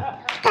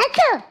थाहा छ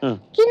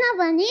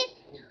किनभने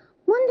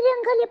मुन्द्रे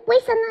अङ्कलले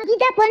पैसा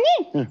नदिँदा पनि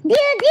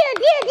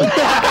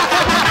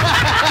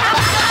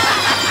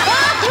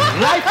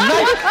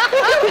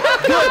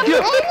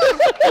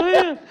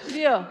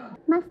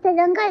मास्टर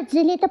अङ्कल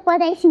हजुरले त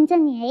पढाइसिन्छ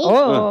नि है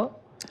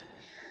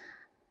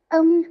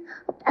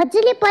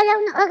हजुरले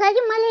पढाउनु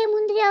अगाडि मलाई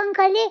मुन्द्रे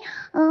अङ्कलले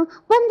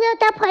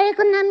 15वटा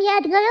फलको नाम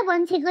याद गर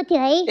भनेको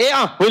थियो है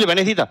मैले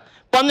भनेको थिएँ त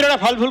 15वटा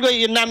फलफुलको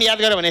नाम याद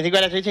गर भनेको थिएँ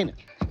गरेको छैन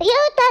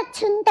एउटा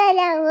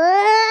सुन्तला हो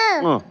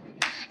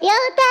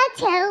एउटा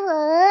छ्याउ हो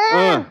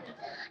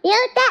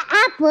एउटा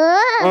आँप हो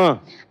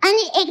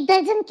अनि 1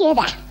 दर्जन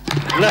केरा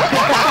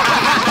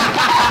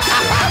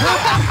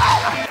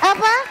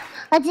अब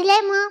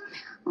हजुरलाई म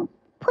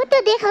फोटो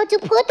देखाउँछु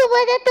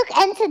फोटोबाट त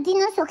एन्सर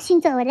दिन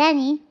सकिन्छ होला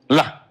नि ल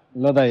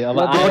ल दाइ अब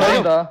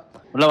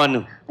ल भन्नु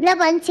ल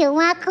भन्छु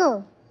उहाँको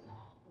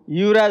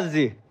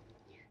युवराजजी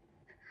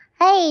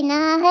हैन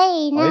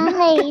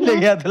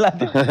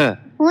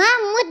उहाँ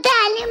मुद्दा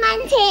हाल्ने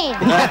मान्छे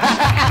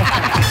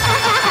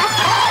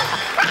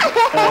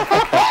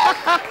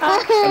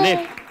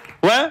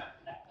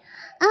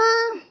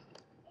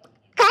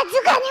काजु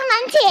खाने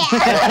मान्छे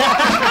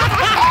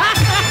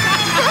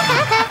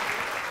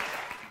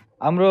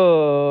हाम्रो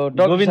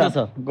गोविन्द छ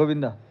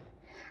गोविन्द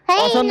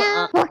हैन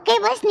भोकै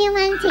बस्ने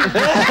मान्छे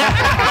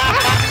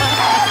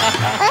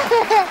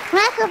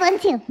उहाँको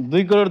भन्छु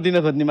 2 करोड दिन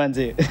खोज्ने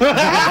मान्छे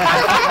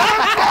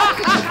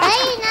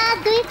हैन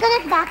 2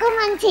 करोड भएको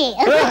मान्छे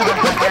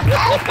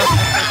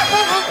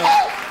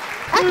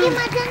अघि म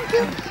जान्छु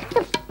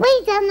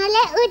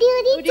सबैजनालाई उडी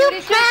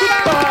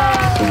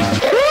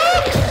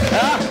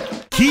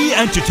Key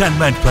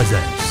Entertainment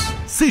presents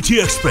City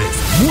Express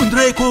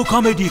Mundre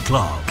Comedy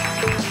Club.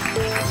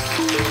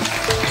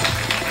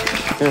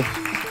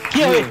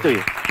 के हो यस्तो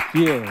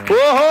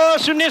ओहो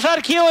सुन्ने सर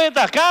के हो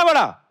यता कहाँबाट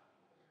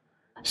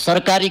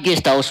सरकारी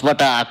गेस्ट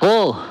हाउसबाट आएको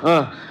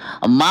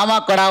मामा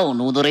कडा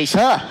हुनुहुँदो रहेछ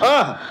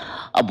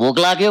भोक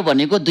लाग्यो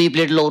भनेको 2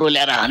 प्लेट लौरो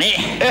ल्याएर हाने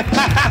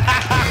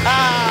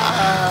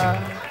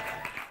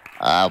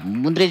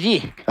मुन्द्रेजी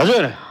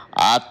हजुर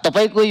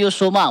तपाईको यो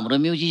सोमा हाम्रो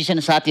म्युजिसियन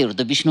साथीहरू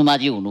त विष्णु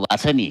माझी हुनुभएको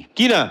छ नि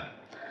किन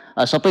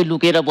सबै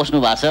लुकेर बस्नु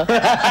भएको छ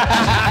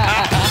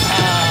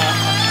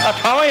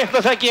ठाउँ यस्तो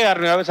छ के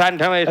गर्नु अब सानो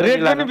ठाउँमा रेड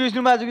पनि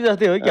विष्णु माझीको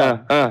जस्तै हो क्या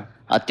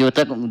त्यो त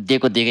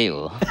दिएको दिएकै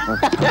हो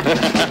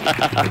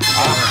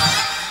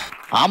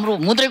हाम्रो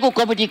मुन्द्रेको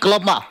कमिटी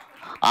क्लबमा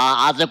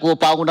आजको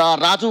पाहुना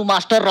राजु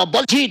मास्टर र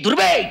बल्छी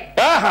धुर्बे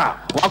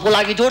उहाँको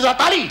लागि जोरदार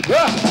ताली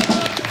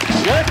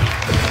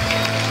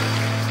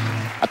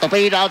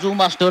तपाईँ राजु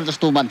मास्टर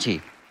जस्तो मान्छे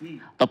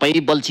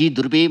तपाईँ बल्छी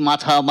धुर्बे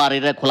माछा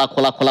मारेर खोला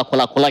खोला खोला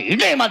खोला खोला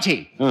हिँड्ने मान्छे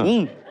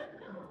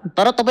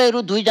तर तपाईँहरू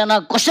 2 जना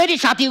कसरी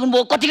साथी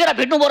हुनुभयो कतिखेर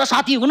भेट्नुभयो र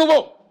साथी हुनुभयो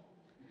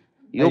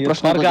यो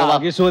प्रश्नको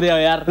जवाब सोध्यो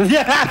यार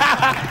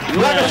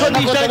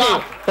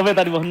तपाईँ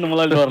तारी भन्नु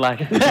मलाई डर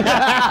लाग्यो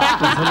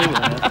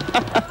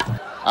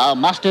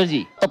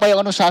मास्टरजी तपाईँ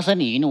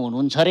अनुशासनहीन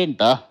हुनुहुन्छ अरे नि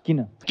त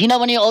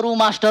किनभने अरू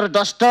मास्टर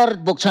डस्टर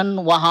बोक्छन्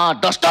उहाँ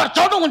डस्टर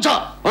चढ्नुहुन्छ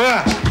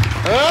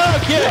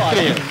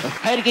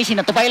खैर केही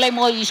छैन तपाईँलाई म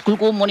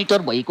स्कुलको मोनिटर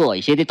भएको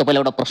हैसियतले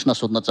तपाईँलाई एउटा प्रश्न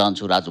सोध्न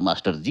चाहन्छु राजु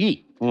मास्टरजी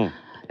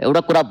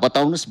एउटा कुरा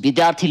बताउनुहोस्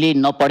विद्यार्थीले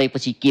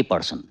नपढेपछि के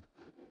पढ्छन्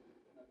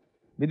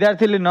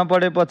विद्यार्थीले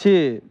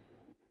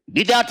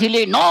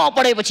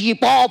नपढेपछि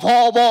प फ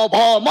ब भ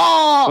म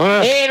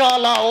ए र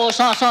ल ओ स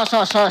स स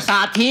स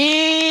साथी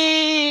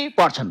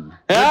पढ्छन्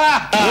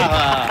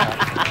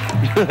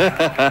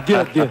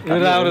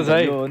राम्रो छ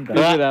है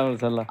राम्रो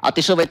छ ल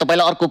त्यसो भए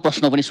तपाईँलाई अर्को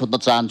प्रश्न पनि सोध्न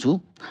चाहन्छु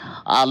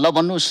ल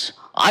भन्नुहोस्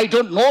आई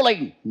डोन्ट नो लाइक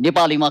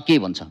नेपालीमा के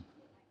भन्छ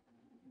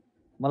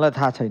मलाई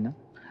थाहा छैन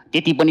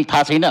त्यति पनि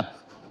थाहा छैन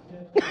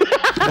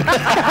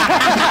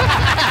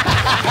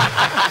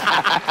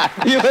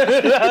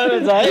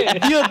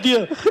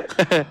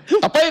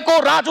तपाईको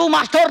राजु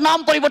मास्टर नाम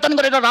परिवर्तन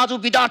गरेर राजु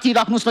विद्यार्थी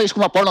राख्नुहोस् र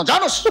स्कुलमा पढ्न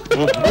जानुहोस्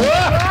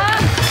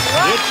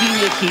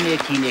एकछिन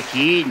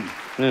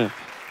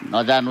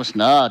नजानुहोस्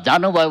न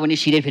जानुभयो भने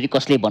सिधै फेरि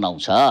कसले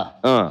बनाउँछ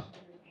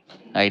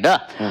होइन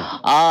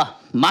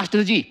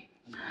मास्टरजी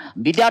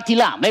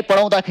विद्यार्थीलाई हामीलाई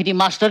पढाउँदाखेरि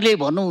मास्टरले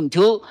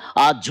भन्नुहुन्थ्यो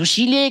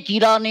झुसीले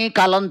किराने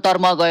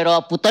कालान्तरमा गएर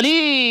पुतली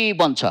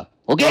बन्छ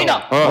हो कि होइन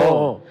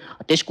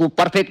त्यसको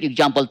पर्फेक्ट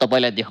इक्जाम्पल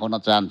तपाईँलाई देखाउन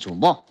चाहन्छु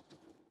म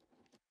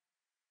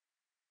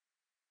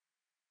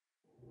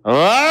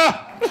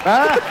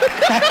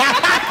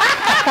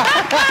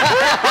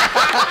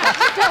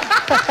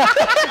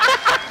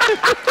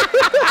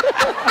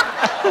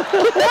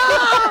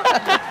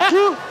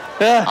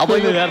अब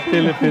यार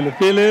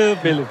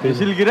पेले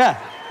सिल्किरा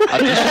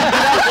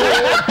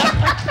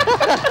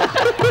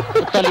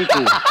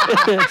पुतलीको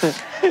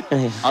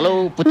हेलो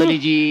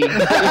पुतलीजी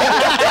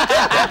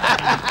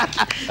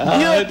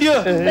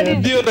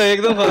दियो त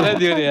एकदम फरक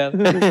दियो नि यार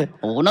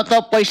हुन त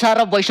पैसा र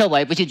पैसा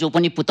भएपछि जो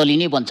पनि पुतली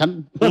नै बन्छन्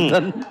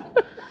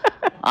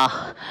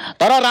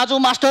तर राजु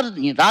मास्टर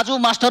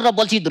र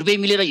बल्छी धुर्बे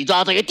मिलेर हिजो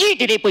आज यति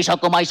धेरै पैसा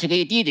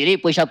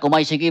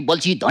कमाइसके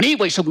बल्छी धनी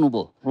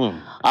भइसक्नुभयो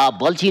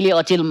बल्छीले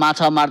अचेल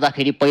माछा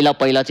मार्दाखेरि पहिला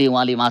चाहिँ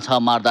उहाँले माछा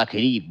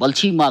मार्दाखेरि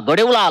बल्छीमा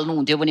गडेउला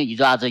हाल्नुहुन्थ्यो भने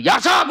हिजो आज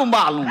यार्सा गुम्बा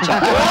हाल्नुहुन्छ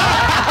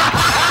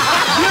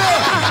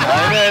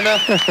हैन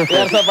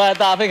यार्सा पाए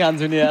त आफै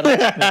खान्छु नि यार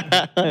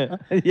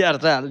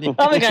यार्सा हाल्ने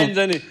आफै खान्छ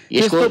नि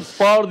यसको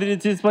पावर दिने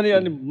चीज पनि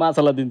अनि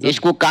माछालाई दिन्छ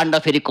यसको काण्ड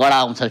फेरि कडा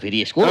आउँछ फेरि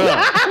यसको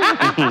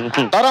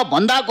तर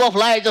भन्दा गफ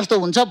लाए जस्तो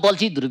हुन्छ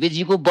बल्छी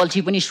धुर्बेजीको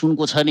बल्छी पनि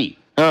सुनको छ नि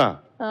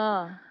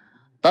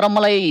तर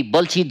मलाई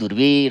बल्छी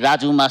धुर्बे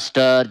राजु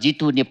मास्टर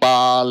जितु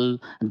नेपाल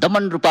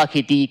दमन रूपा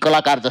खेती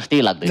कलाकार जस्तै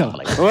लाग्दैन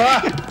मलाई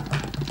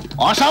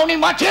हँसाउने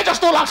मान्छे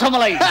जस्तो लाग्छ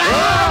मलाई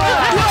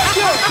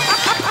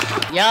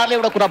यहाँले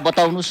एउटा कुरा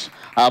बताउनुहोस्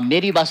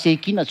मेरी बासे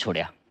किन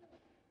छोड्या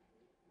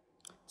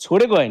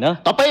छोडेको होइन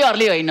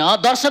तपाईहरुले होइन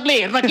दर्शकले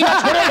हेर्न किन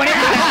छोड्यो भने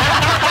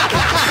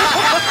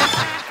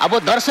अब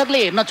दर्शकले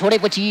हेर्न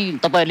छोडेपछि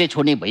तपाईँहरूले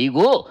छोड्ने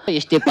भइगयो।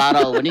 यस्तै पारा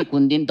हो भने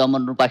कुन दिन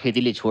दमन रूपा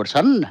खेतीले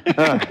छोड्छन्।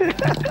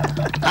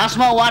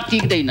 खासमा उहाँ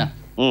टिक्दैन,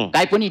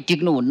 काहीँ पनि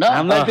टिक्नुहुन्न।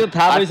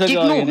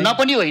 टिक्नुहुन्न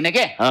पनि होइन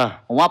के,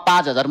 उहाँ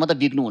 5,000 मा त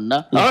बिक्नुहुन्न।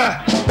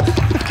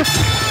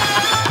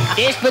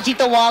 त्यसपछि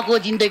त उहाँको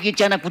जिन्दगी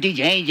च्यानाकुटी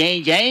झै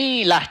झै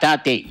झै लास्टा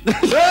त्यही।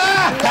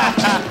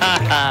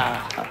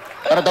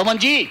 तर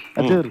दमनजी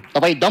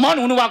तपाईँ दमन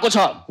हुनुभएको छ।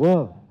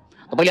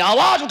 तपाईँले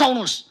आवाज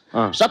उठाउनुहोस्,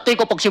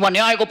 सत्यको पक्षमा,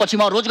 न्यायको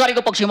पक्षमा,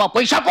 रोजगारीको पक्षमा,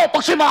 पैसाको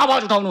पक्षमा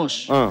आवाज उठाउनुहोस्।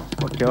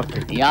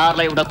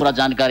 यहाँहरूलाई एउटा कुरा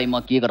जानकारी म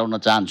के गराउन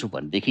चाहन्छु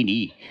भनेदेखि नि,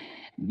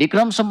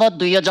 विक्रम सम्वत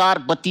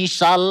 2032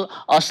 साल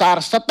असार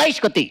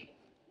 27 गते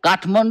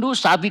काठमाडौँ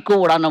साबिकको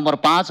वडा नम्बर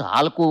 5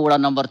 हालको वडा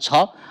नम्बर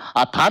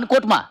 6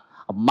 थानकोटमा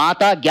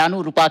माता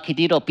ज्ञानु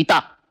रूपाखेती र पिता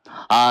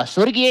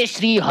स्वर्गीय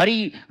श्री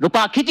हरि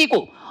रूपाखेतीको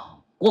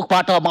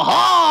कोखबाट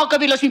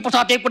महाकवि लक्ष्मी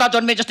प्रसाद देवकोटा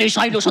जन्मे जस्तै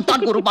साइलो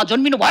सन्तानको रूपमा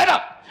जन्मिनु भएर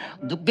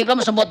विक्रम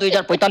सम्वत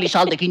 2045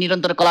 सालदेखि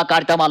निरन्तर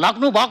कलाकारितामा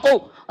लाग्नु भएको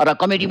र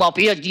कमेडीमा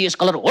PhD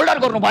स्कलर होल्डर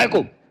गर्नु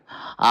भएको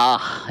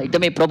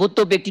एकदमै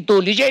प्रभुत्व व्यक्तित्व,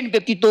 लिजेन्ड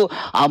व्यक्तित्व,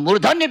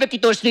 मूर्धन्य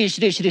व्यक्तित्व श्री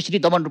श्री श्री श्री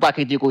दमन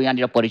रूपाखेतीको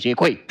यहाँनिर परिचय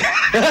खोइ।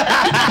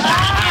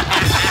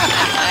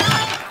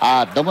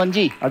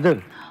 दमनजी हजुर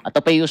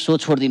तपाईँ यो सो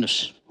छोडिदिनुहोस्,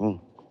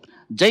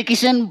 जय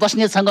किशन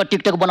बस्नेतसँग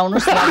टिकटक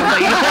बनाउनुहोस्।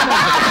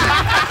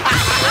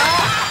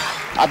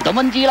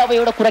 दमनजीलाई अब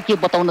एउटा कुरा के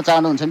बताउन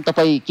चाहनुहुन्छ भने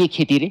तपाईँ के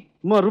खेती रे?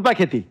 म रूपा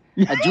खेती।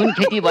 जुन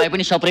खेती भए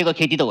पनि सप्रेको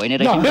खेती त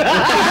होइन रहेछ।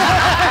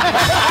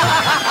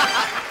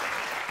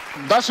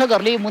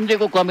 दर्शकहरूले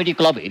मुन्द्रेको कमेडी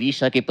क्लब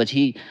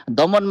हेरिसकेपछि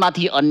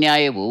दमनमाथि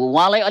अन्याय भयो,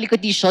 उहाँलाई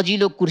अलिकति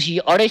सजिलो कुर्सी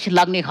 250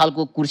 लाग्ने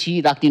खालको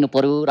कुर्सी राखिदिनु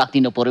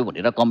पर्यो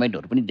भनेर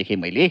कमेन्टहरू पनि देखेँ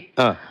मैले।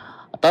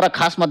 तर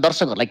खासमा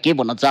दर्शकहरूलाई के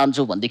भन्न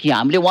चाहन्छु भनेदेखि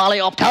हामीले उहाँलाई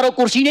अप्ठ्यारो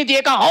कुर्सी नै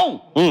दिएका हौ।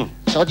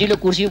 सजिलो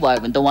कुर्सी भयो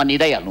भने त उहाँ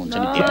निदाइहाल्नुहुन्छ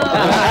नि।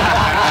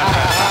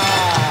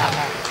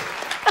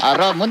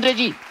 र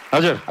मुन्द्रेजी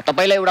हजुर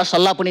तपाईँलाई एउटा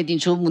सल्लाह पनि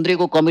दिन्छु,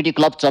 मुन्द्रेको कमेडी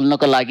क्लब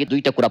चल्नको लागि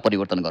 2टा कुरा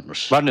परिवर्तन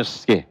गर्नुहोस्।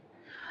 भन्नुहोस् के?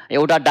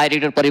 एउटा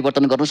डाइरेक्टर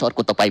परिवर्तन गर्नुहोस्,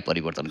 अर्को तपाईँ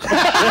परिवर्तन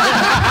गर्नुहोस्।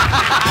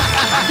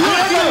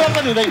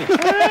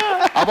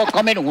 अब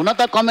कमेन्ट हुन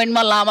त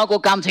कमेन्टमा लामाको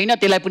काम छैन,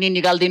 त्यसलाई पनि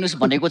निकालिदिनुहोस्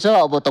भनेको छ।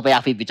 अब तपाईँ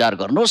आफै विचार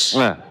गर्नुहोस्।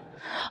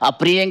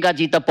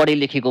 प्रियङ्काजी त पढे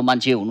लेखेको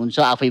मान्छे हुनुहुन्छ,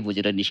 आफै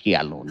बुझेर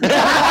निस्किहाल्नुहुन्छ।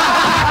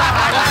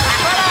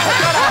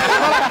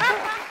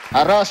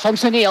 र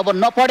सँगसँगै अब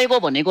नपढेको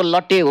भनेको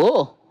लट्टे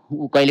हो,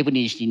 ऊ कहिले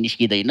पनि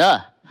निस्किँदैन।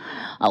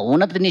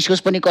 हुन त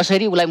निस्कोस् पनि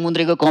कसरी, उसलाई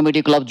मुन्द्रेको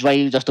कमेडी क्लब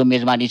ज्वाइँ जस्तो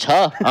मेजमानी छ।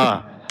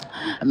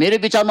 मेरो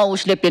विचारमा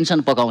उसले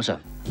पेन्सन पकाउँछ।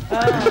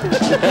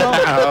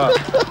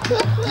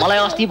 मलाई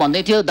अस्ति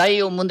भन्दै थियो, दाइ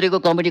यो मुन्द्रेको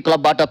कमेडी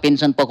क्लबबाट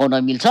पेन्सन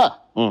पकाउन मिल्छ,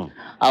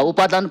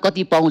 उपादान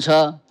कति पाउँछ,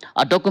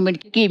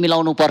 डकुमेन्ट के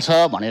मिलाउनु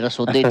पर्छ भनेर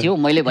सोध्दै थियो।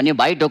 मैले भने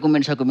भाइ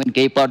डकुमेन्ट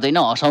केही पर्दैन,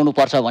 हँसाउनु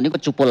पर्छ भनेको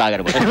चुप्पो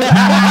लागेर बस्यो।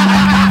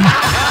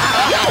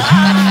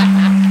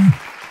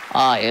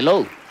 हेलो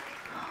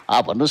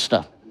भन्नुहोस्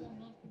न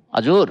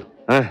हजुर,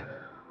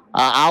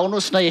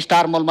 आउनुहोस् न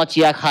स्टार मलमा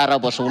चिया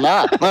खाएर बसौँला।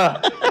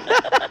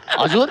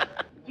 हजुर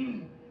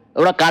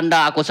एउटा काण्ड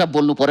आएको छ,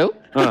 बोल्नु पर्यो।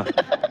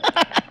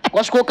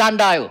 कसको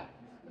काण्ड आयो?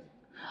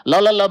 ल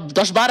ल ल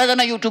 10-12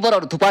 जना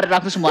युट्युबरहरू थुपारेर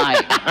राख्नुहोस्, म आएँ।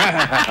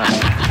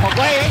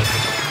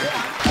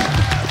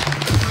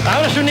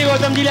 हाम्रो सुन्ने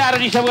गौतमजीले आएर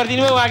रिसर्भ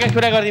गरिदिनु भयो, उहाँका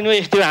कुरा गरिदिनु भयो।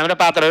 यस्तो हाम्रो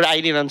पात्रहरू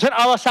आइ नै रहन्छन्।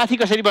 अब साथी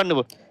कसरी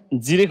बन्नुभयो?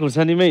 जिरे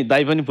खुर्सानीमै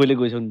दाइ पनि पहिले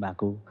गइसक्नु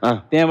भएको,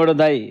 त्यहाँबाट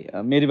दाइ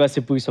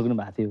मेरीबासी पुगिसक्नु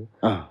भएको थियो।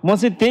 म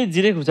चाहिँ त्यही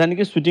जिरे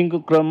खुर्सानीकै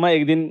सुटिङको क्रममा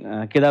एक दिन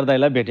केदार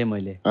दाइलाई भेटेँ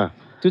मैले।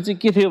 त्यो चाहिँ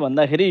के थियो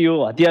भन्दाखेरि यो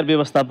हतियार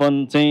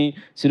व्यवस्थापन चाहिँ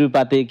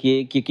सुरुपाते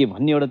के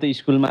भन्ने एउटा त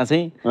स्कुलमा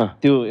चाहिँ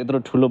त्यो यत्रो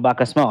ठुलो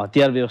बाकसमा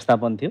हतियार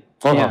व्यवस्थापन थियो।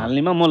 त्यहाँ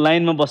हाल्नेमा म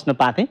लाइनमा बस्न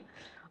पाथेँ।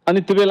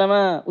 अनि त्यो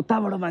बेलामा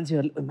उताबाट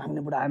मान्छेहरूले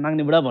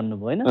माग्ने बुढा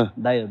भन्नुभयो होइन,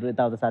 दाइहरू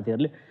यताउता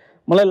साथीहरूले।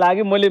 मलाई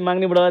लाग्यो मैले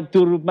माग्ने बुढा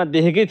त्यो रूपमा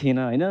देखेकै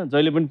थिइनँ होइन,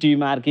 जहिले पनि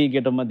टिभीमा अर्कै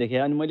गेटअपमा देखेँ।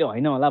 अनि मैले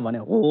होइन होला भने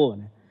हो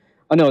भने,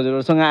 अनि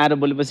हजुरहरूसँग आएर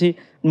बोलेपछि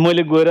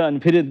मैले गएर अनि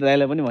फेरि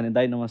दाइलाई पनि भने,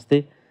 दाइ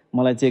नमस्ते,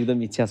 मलाई चाहिँ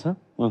एकदम इच्छा छ,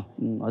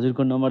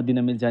 हजुरको नम्बर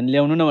दिन मिल्छ भने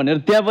ल्याउनु न भनेर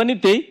त्यहाँ पनि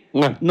त्यही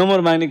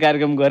नम्बर माग्ने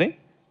कार्यक्रम गरेँ।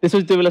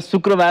 त्यसपछि त्यो बेला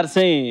शुक्रबार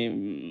चाहिँ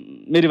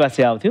मेरी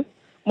बासी आउँथ्यो।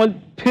 मैले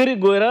फेरि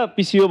गएर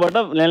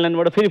पिसिओबाट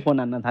ल्यान्डलाइनबाट फेरि फोन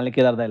हान्न थालेँ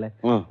केदार दाइलाई,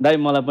 दाइ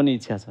मलाई पनि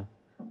इच्छा छ,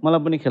 मलाई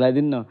पनि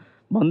खेलाइदिनु न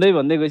भन्दै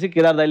गएपछि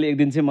केदार दाइले एक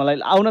दिन चाहिँ मलाई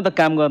आउन त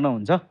काम गर्न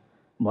हुन्छ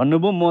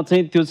भन्नुभयो। म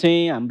चाहिँ त्यो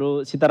चाहिँ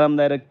हाम्रो सीताराम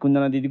दाइ र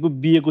कुञ्जना दिदीको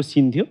बिहेको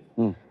सिन थियो।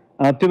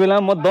 त्यो बेला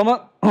म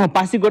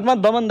पासीकोटमा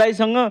दमन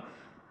दाइसँग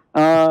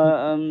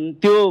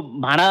त्यो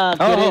भाँडा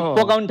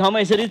पकाउने ठाउँमा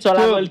यसरी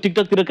चलाएको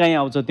टिकटकतिर कहीँ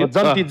आउँछ त्यो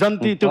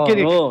जन्ती त्यो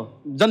के हो,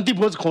 जन्ती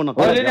भोज खुवाउन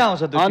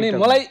आउँछ। अनि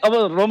मलाई अब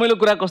रमाइलो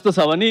कुरा कस्तो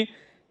छ भने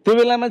त्यो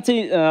बेलामा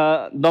चाहिँ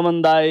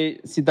दमन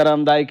दाई,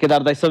 सीताराम दाई,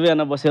 केदार दाई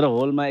सबैजना बसेर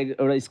होलमा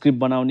एउटा स्क्रिप्ट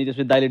बनाउने,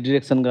 त्यसपछि दाइले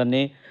डिरेक्सन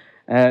गर्ने,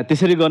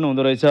 त्यसरी गर्नु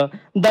हुँदो रहेछ।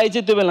 दाइ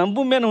चाहिँ त्यो बेलामा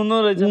बुम्यान हुँदो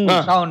रहेछ।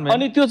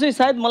 अनि त्यो चाहिँ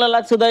सायद मलाई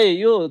लाग्छ दाइ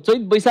यो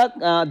चैत वैशाख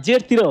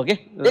जेठतिर हो क्या,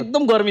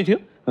 एकदम गर्मी थियो।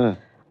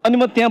 अनि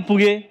म त्यहाँ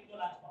पुगेँ।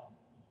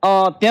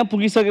 त्यहाँ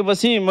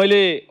पुगिसकेपछि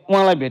मैले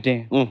उहाँलाई भेटेँ।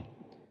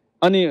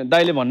 अनि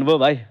दाइले भन्नुभयो,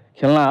 भाइ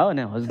खेल्न हो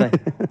भने होस् दाइ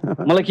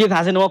मलाई के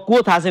थाहा छैन म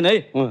को थाहा छैन है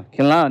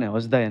खेल्न हो भने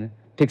होस् दाइ होइन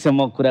ठिक छ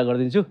म कुरा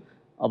गरिदिन्छु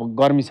अब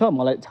गर्मी छ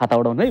मलाई छाता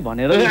उडाउनु है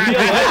भनेर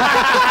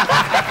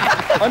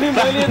अनि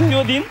मैले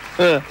त्यो दिन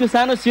त्यो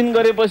सानो सिन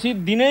गरेपछि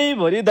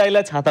दिनैभरि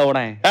दाइलाई छाता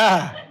उडाएँ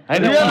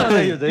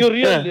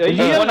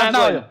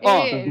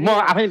म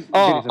आफै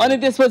अनि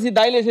त्यसपछि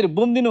दाइले यसरी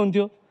बोम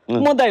दिनुहुन्थ्यो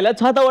म दाइलाई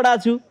छाता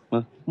उडाएको छु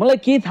मलाई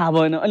केही थाहा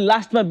भएन अनि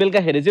लास्टमा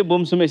बेलुकाखेरि चाहिँ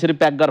बोमसुम यसरी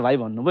प्याक गर भाइ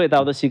भन्नुभयो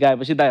यताउता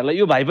सिकाएपछि दाइहरूलाई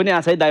यो भाइ पनि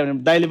आछ है दाइ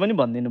दाइले पनि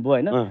भनिदिनु भयो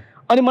होइन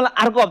अनि मलाई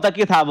अर्को हप्ता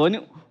के थाहा भयो नि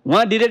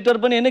उहाँ डिरेक्टर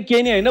पनि होइन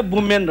केही नै होइन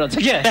बुमम्यान रहेछ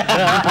क्या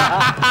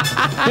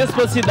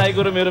त्यसपछि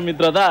दाइको र मेरो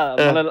मित्रता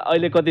मलाई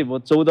अहिले कति भयो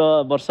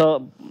 14 वर्ष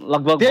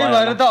लगभग त्यही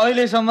भएर त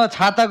अहिलेसम्म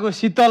छाताको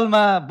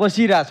शीतलमा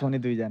बसिरहेको छौँ नि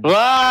दुईजना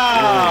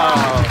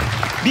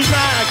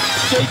बिचमा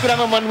केही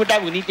कुरामा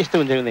मनमुटाव हुने त्यस्तो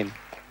हुन्छ हुँदैन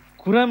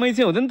कुरामै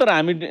चाहिँ हुँदैन तर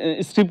हामी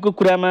स्क्रिप्टको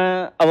कुरामा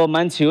अब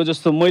मान्छे हो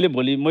जस्तो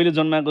मैले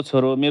जन्माएको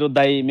छोरो मेरो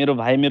दाइ मेरो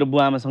भाइ मेरो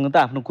बुवा आमासँग त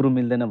आफ्नो कुरो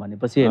मिल्दैन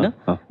भनेपछि होइन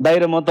दाइ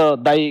र म त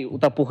दाइ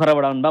उता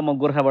पोखराबाट आउनु भए म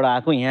गोर्खाबाट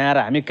आएको यहाँ आएर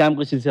हामी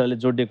कामको सिलसिलाले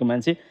जोडिएको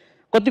मान्छे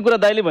कति कुरा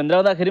दाइले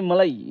भनिरहँदाखेरि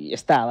मलाई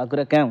यस्ता हावा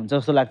कुरा कहाँ हुन्छ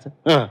जस्तो लाग्छ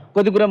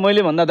कति कुरा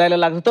मैले भन्दा दाइलाई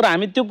लाग्छ तर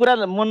हामी त्यो कुरा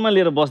मनमा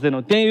लिएर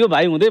बस्दैनौँ त्यही यो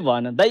भाइ हुँदै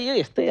भएन दाइ यो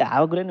यस्तै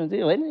हावा कुरा नि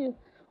हुन्छ होइन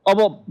अब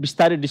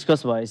बिस्तारै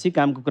डिस्कस भएपछि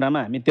कामको कुरामा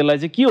हामी त्यसलाई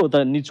चाहिँ के हो त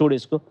निचोड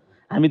यसको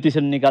हामी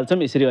त्यसरी निकाल्छौँ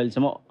यसरी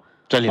अहिलेसम्म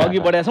अघि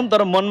बढेका छौँ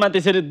तर मनमा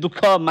त्यसरी दुःख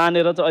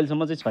मानेर चाहिँ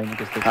अहिलेसम्म चाहिँ छैन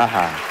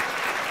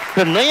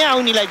त्यस्तो नयाँ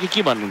आउनेलाई चाहिँ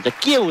के भन्नुहुन्छ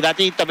के हुँदा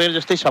चाहिँ तपाईँहरू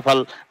जस्तै सफल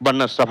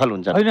बन्न सफल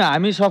हुन्छ होइन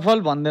हामी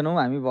सफल भन्दैनौँ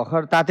हामी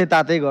भर्खर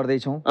तातै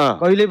गर्दैछौँ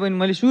कहिले पनि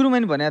मैले सुरुमा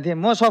नि भनेको थिएँ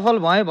म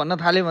सफल भएँ भन्न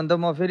थालेँ भने त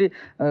म फेरि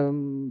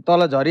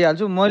तल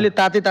झरिहाल्छु मैले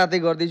तातै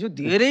गर्दैछु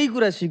धेरै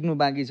कुरा सिक्नु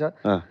बाँकी छ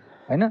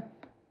होइन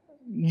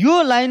यो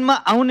लाइनमा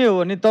आउने हो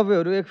भने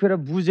तपाईँहरू एक फेर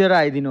बुझेर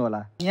आइदिनु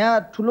होला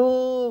यहाँ ठुलो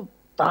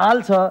ताल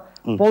छ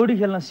पौडी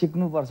खेल्न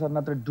सिक्नुपर्छ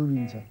नत्र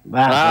डुबिन्छ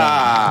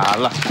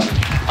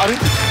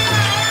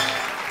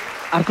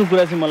अर्को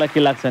कुरा चाहिँ मलाई के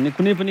लाग्छ भने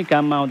कुनै पनि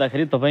काममा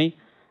आउँदाखेरि तपाईँ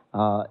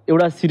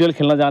एउटा सिरियल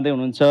खेल्न जाँदै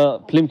हुनुहुन्छ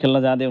फिल्म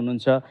खेल्न जाँदै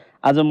हुनुहुन्छ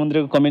आज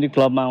मन्दिरको कमेडी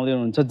क्लबमा आउँदै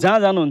हुनुहुन्छ जहाँ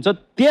जानुहुन्छ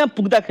त्यहाँ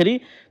पुग्दाखेरि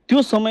त्यो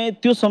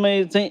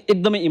समय चाहिँ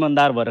एकदमै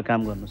इमान्दार भएर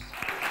काम गर्नुहोस्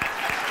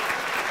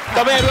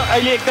तपाईँहरू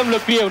अहिले एकदम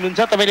लोकप्रिय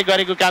हुनुहुन्छ तपाईँले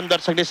गरेको काम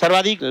दर्शकले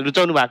सर्वाधिक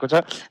रुचाउनु भएको छ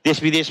देश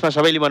विदेशमा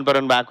सबैले मन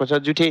पराउनु भएको छ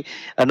जुठे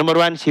नम्बर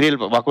 1 सिरियल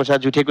भएको छ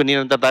जुठेको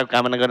निरन्तरताको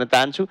कामना गर्न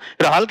चाहन्छु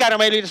र हल्का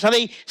रमाइलो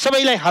सधैँ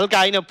सबैलाई हल्का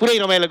होइन पुरै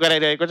रमाइलो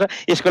गराइरहेको छ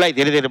यसको लागि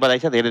धेरै धेरै बधाई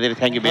छ धेरै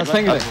थ्याङ्क यू ल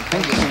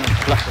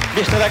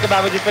व्यस्तताको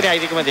बावजुद पनि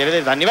आइदिएकोमा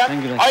धेरै धन्यवाद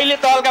अहिले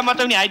त हल्का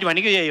मचाउने हाइट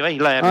भनेको यही है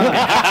ल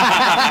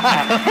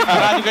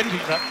राजु पनि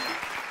ठिक छ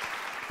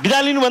बिदा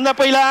लिनुभन्दा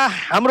पहिला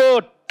हाम्रो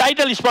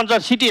टाइटल स्पोन्सर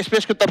सिटी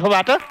एक्सप्रेसको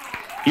तर्फबाट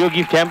यो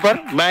गिफ्ट ह्याम्पर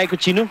मायाको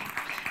चिनु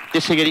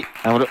त्यसै गरी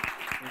हाम्रो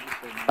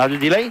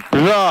राजुजीलाई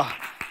र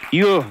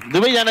यो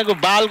दुवैजनाको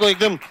बालको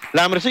एकदम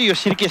राम्रो छ यो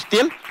सिर्केस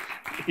तेल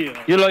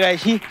यो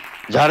लगाएपछि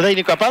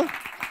झर्दैन कपाल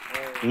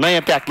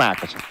नयाँ प्याकमा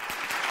आएको छ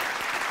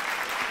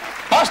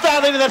हस्त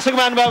आदरणीय दर्शक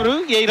महानुभावहरू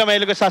यही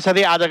रमाइलोको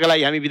साथसाथै आजको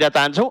लागि हामी बिदा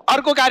चाहन्छौँ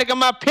अर्को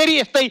कार्यक्रममा फेरि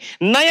यस्तै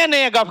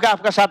नयाँ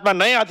गफका साथमा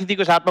नयाँ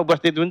अतिथिको साथमा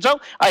उपस्थित हुन्छौँ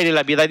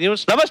अहिलेलाई बिदा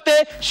दिनुहोस् नमस्ते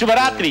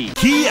शुभरात्रि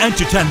Key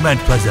Entertainment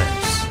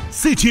presents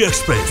City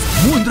Express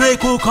Mundre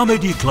को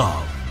comedy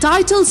club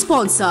Title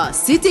sponsor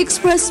City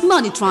Express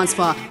Money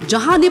Transfer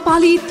जहाँ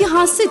नेपाली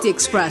त्यहाँ City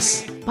Express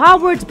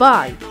Powered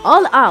by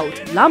All Out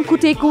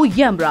Lamkuteko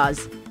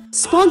Yamraz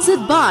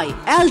Sponsored by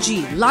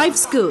LG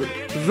Life's Good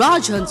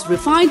Rajhan's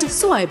Refined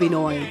Soybean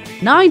Oil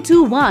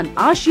 921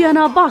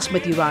 Ashiana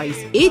Basmati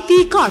Rice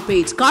A.K.A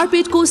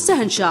Carpet को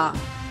सहनशाह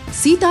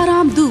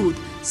सीताराम दूध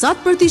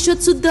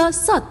 7% शुद्ध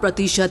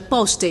 7%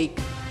 पौष्टिक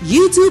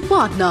YouTube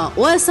partner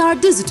OSR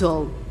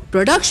Digital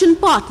Production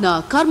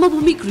partner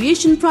Karmabhumi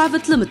Creation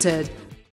Private Limited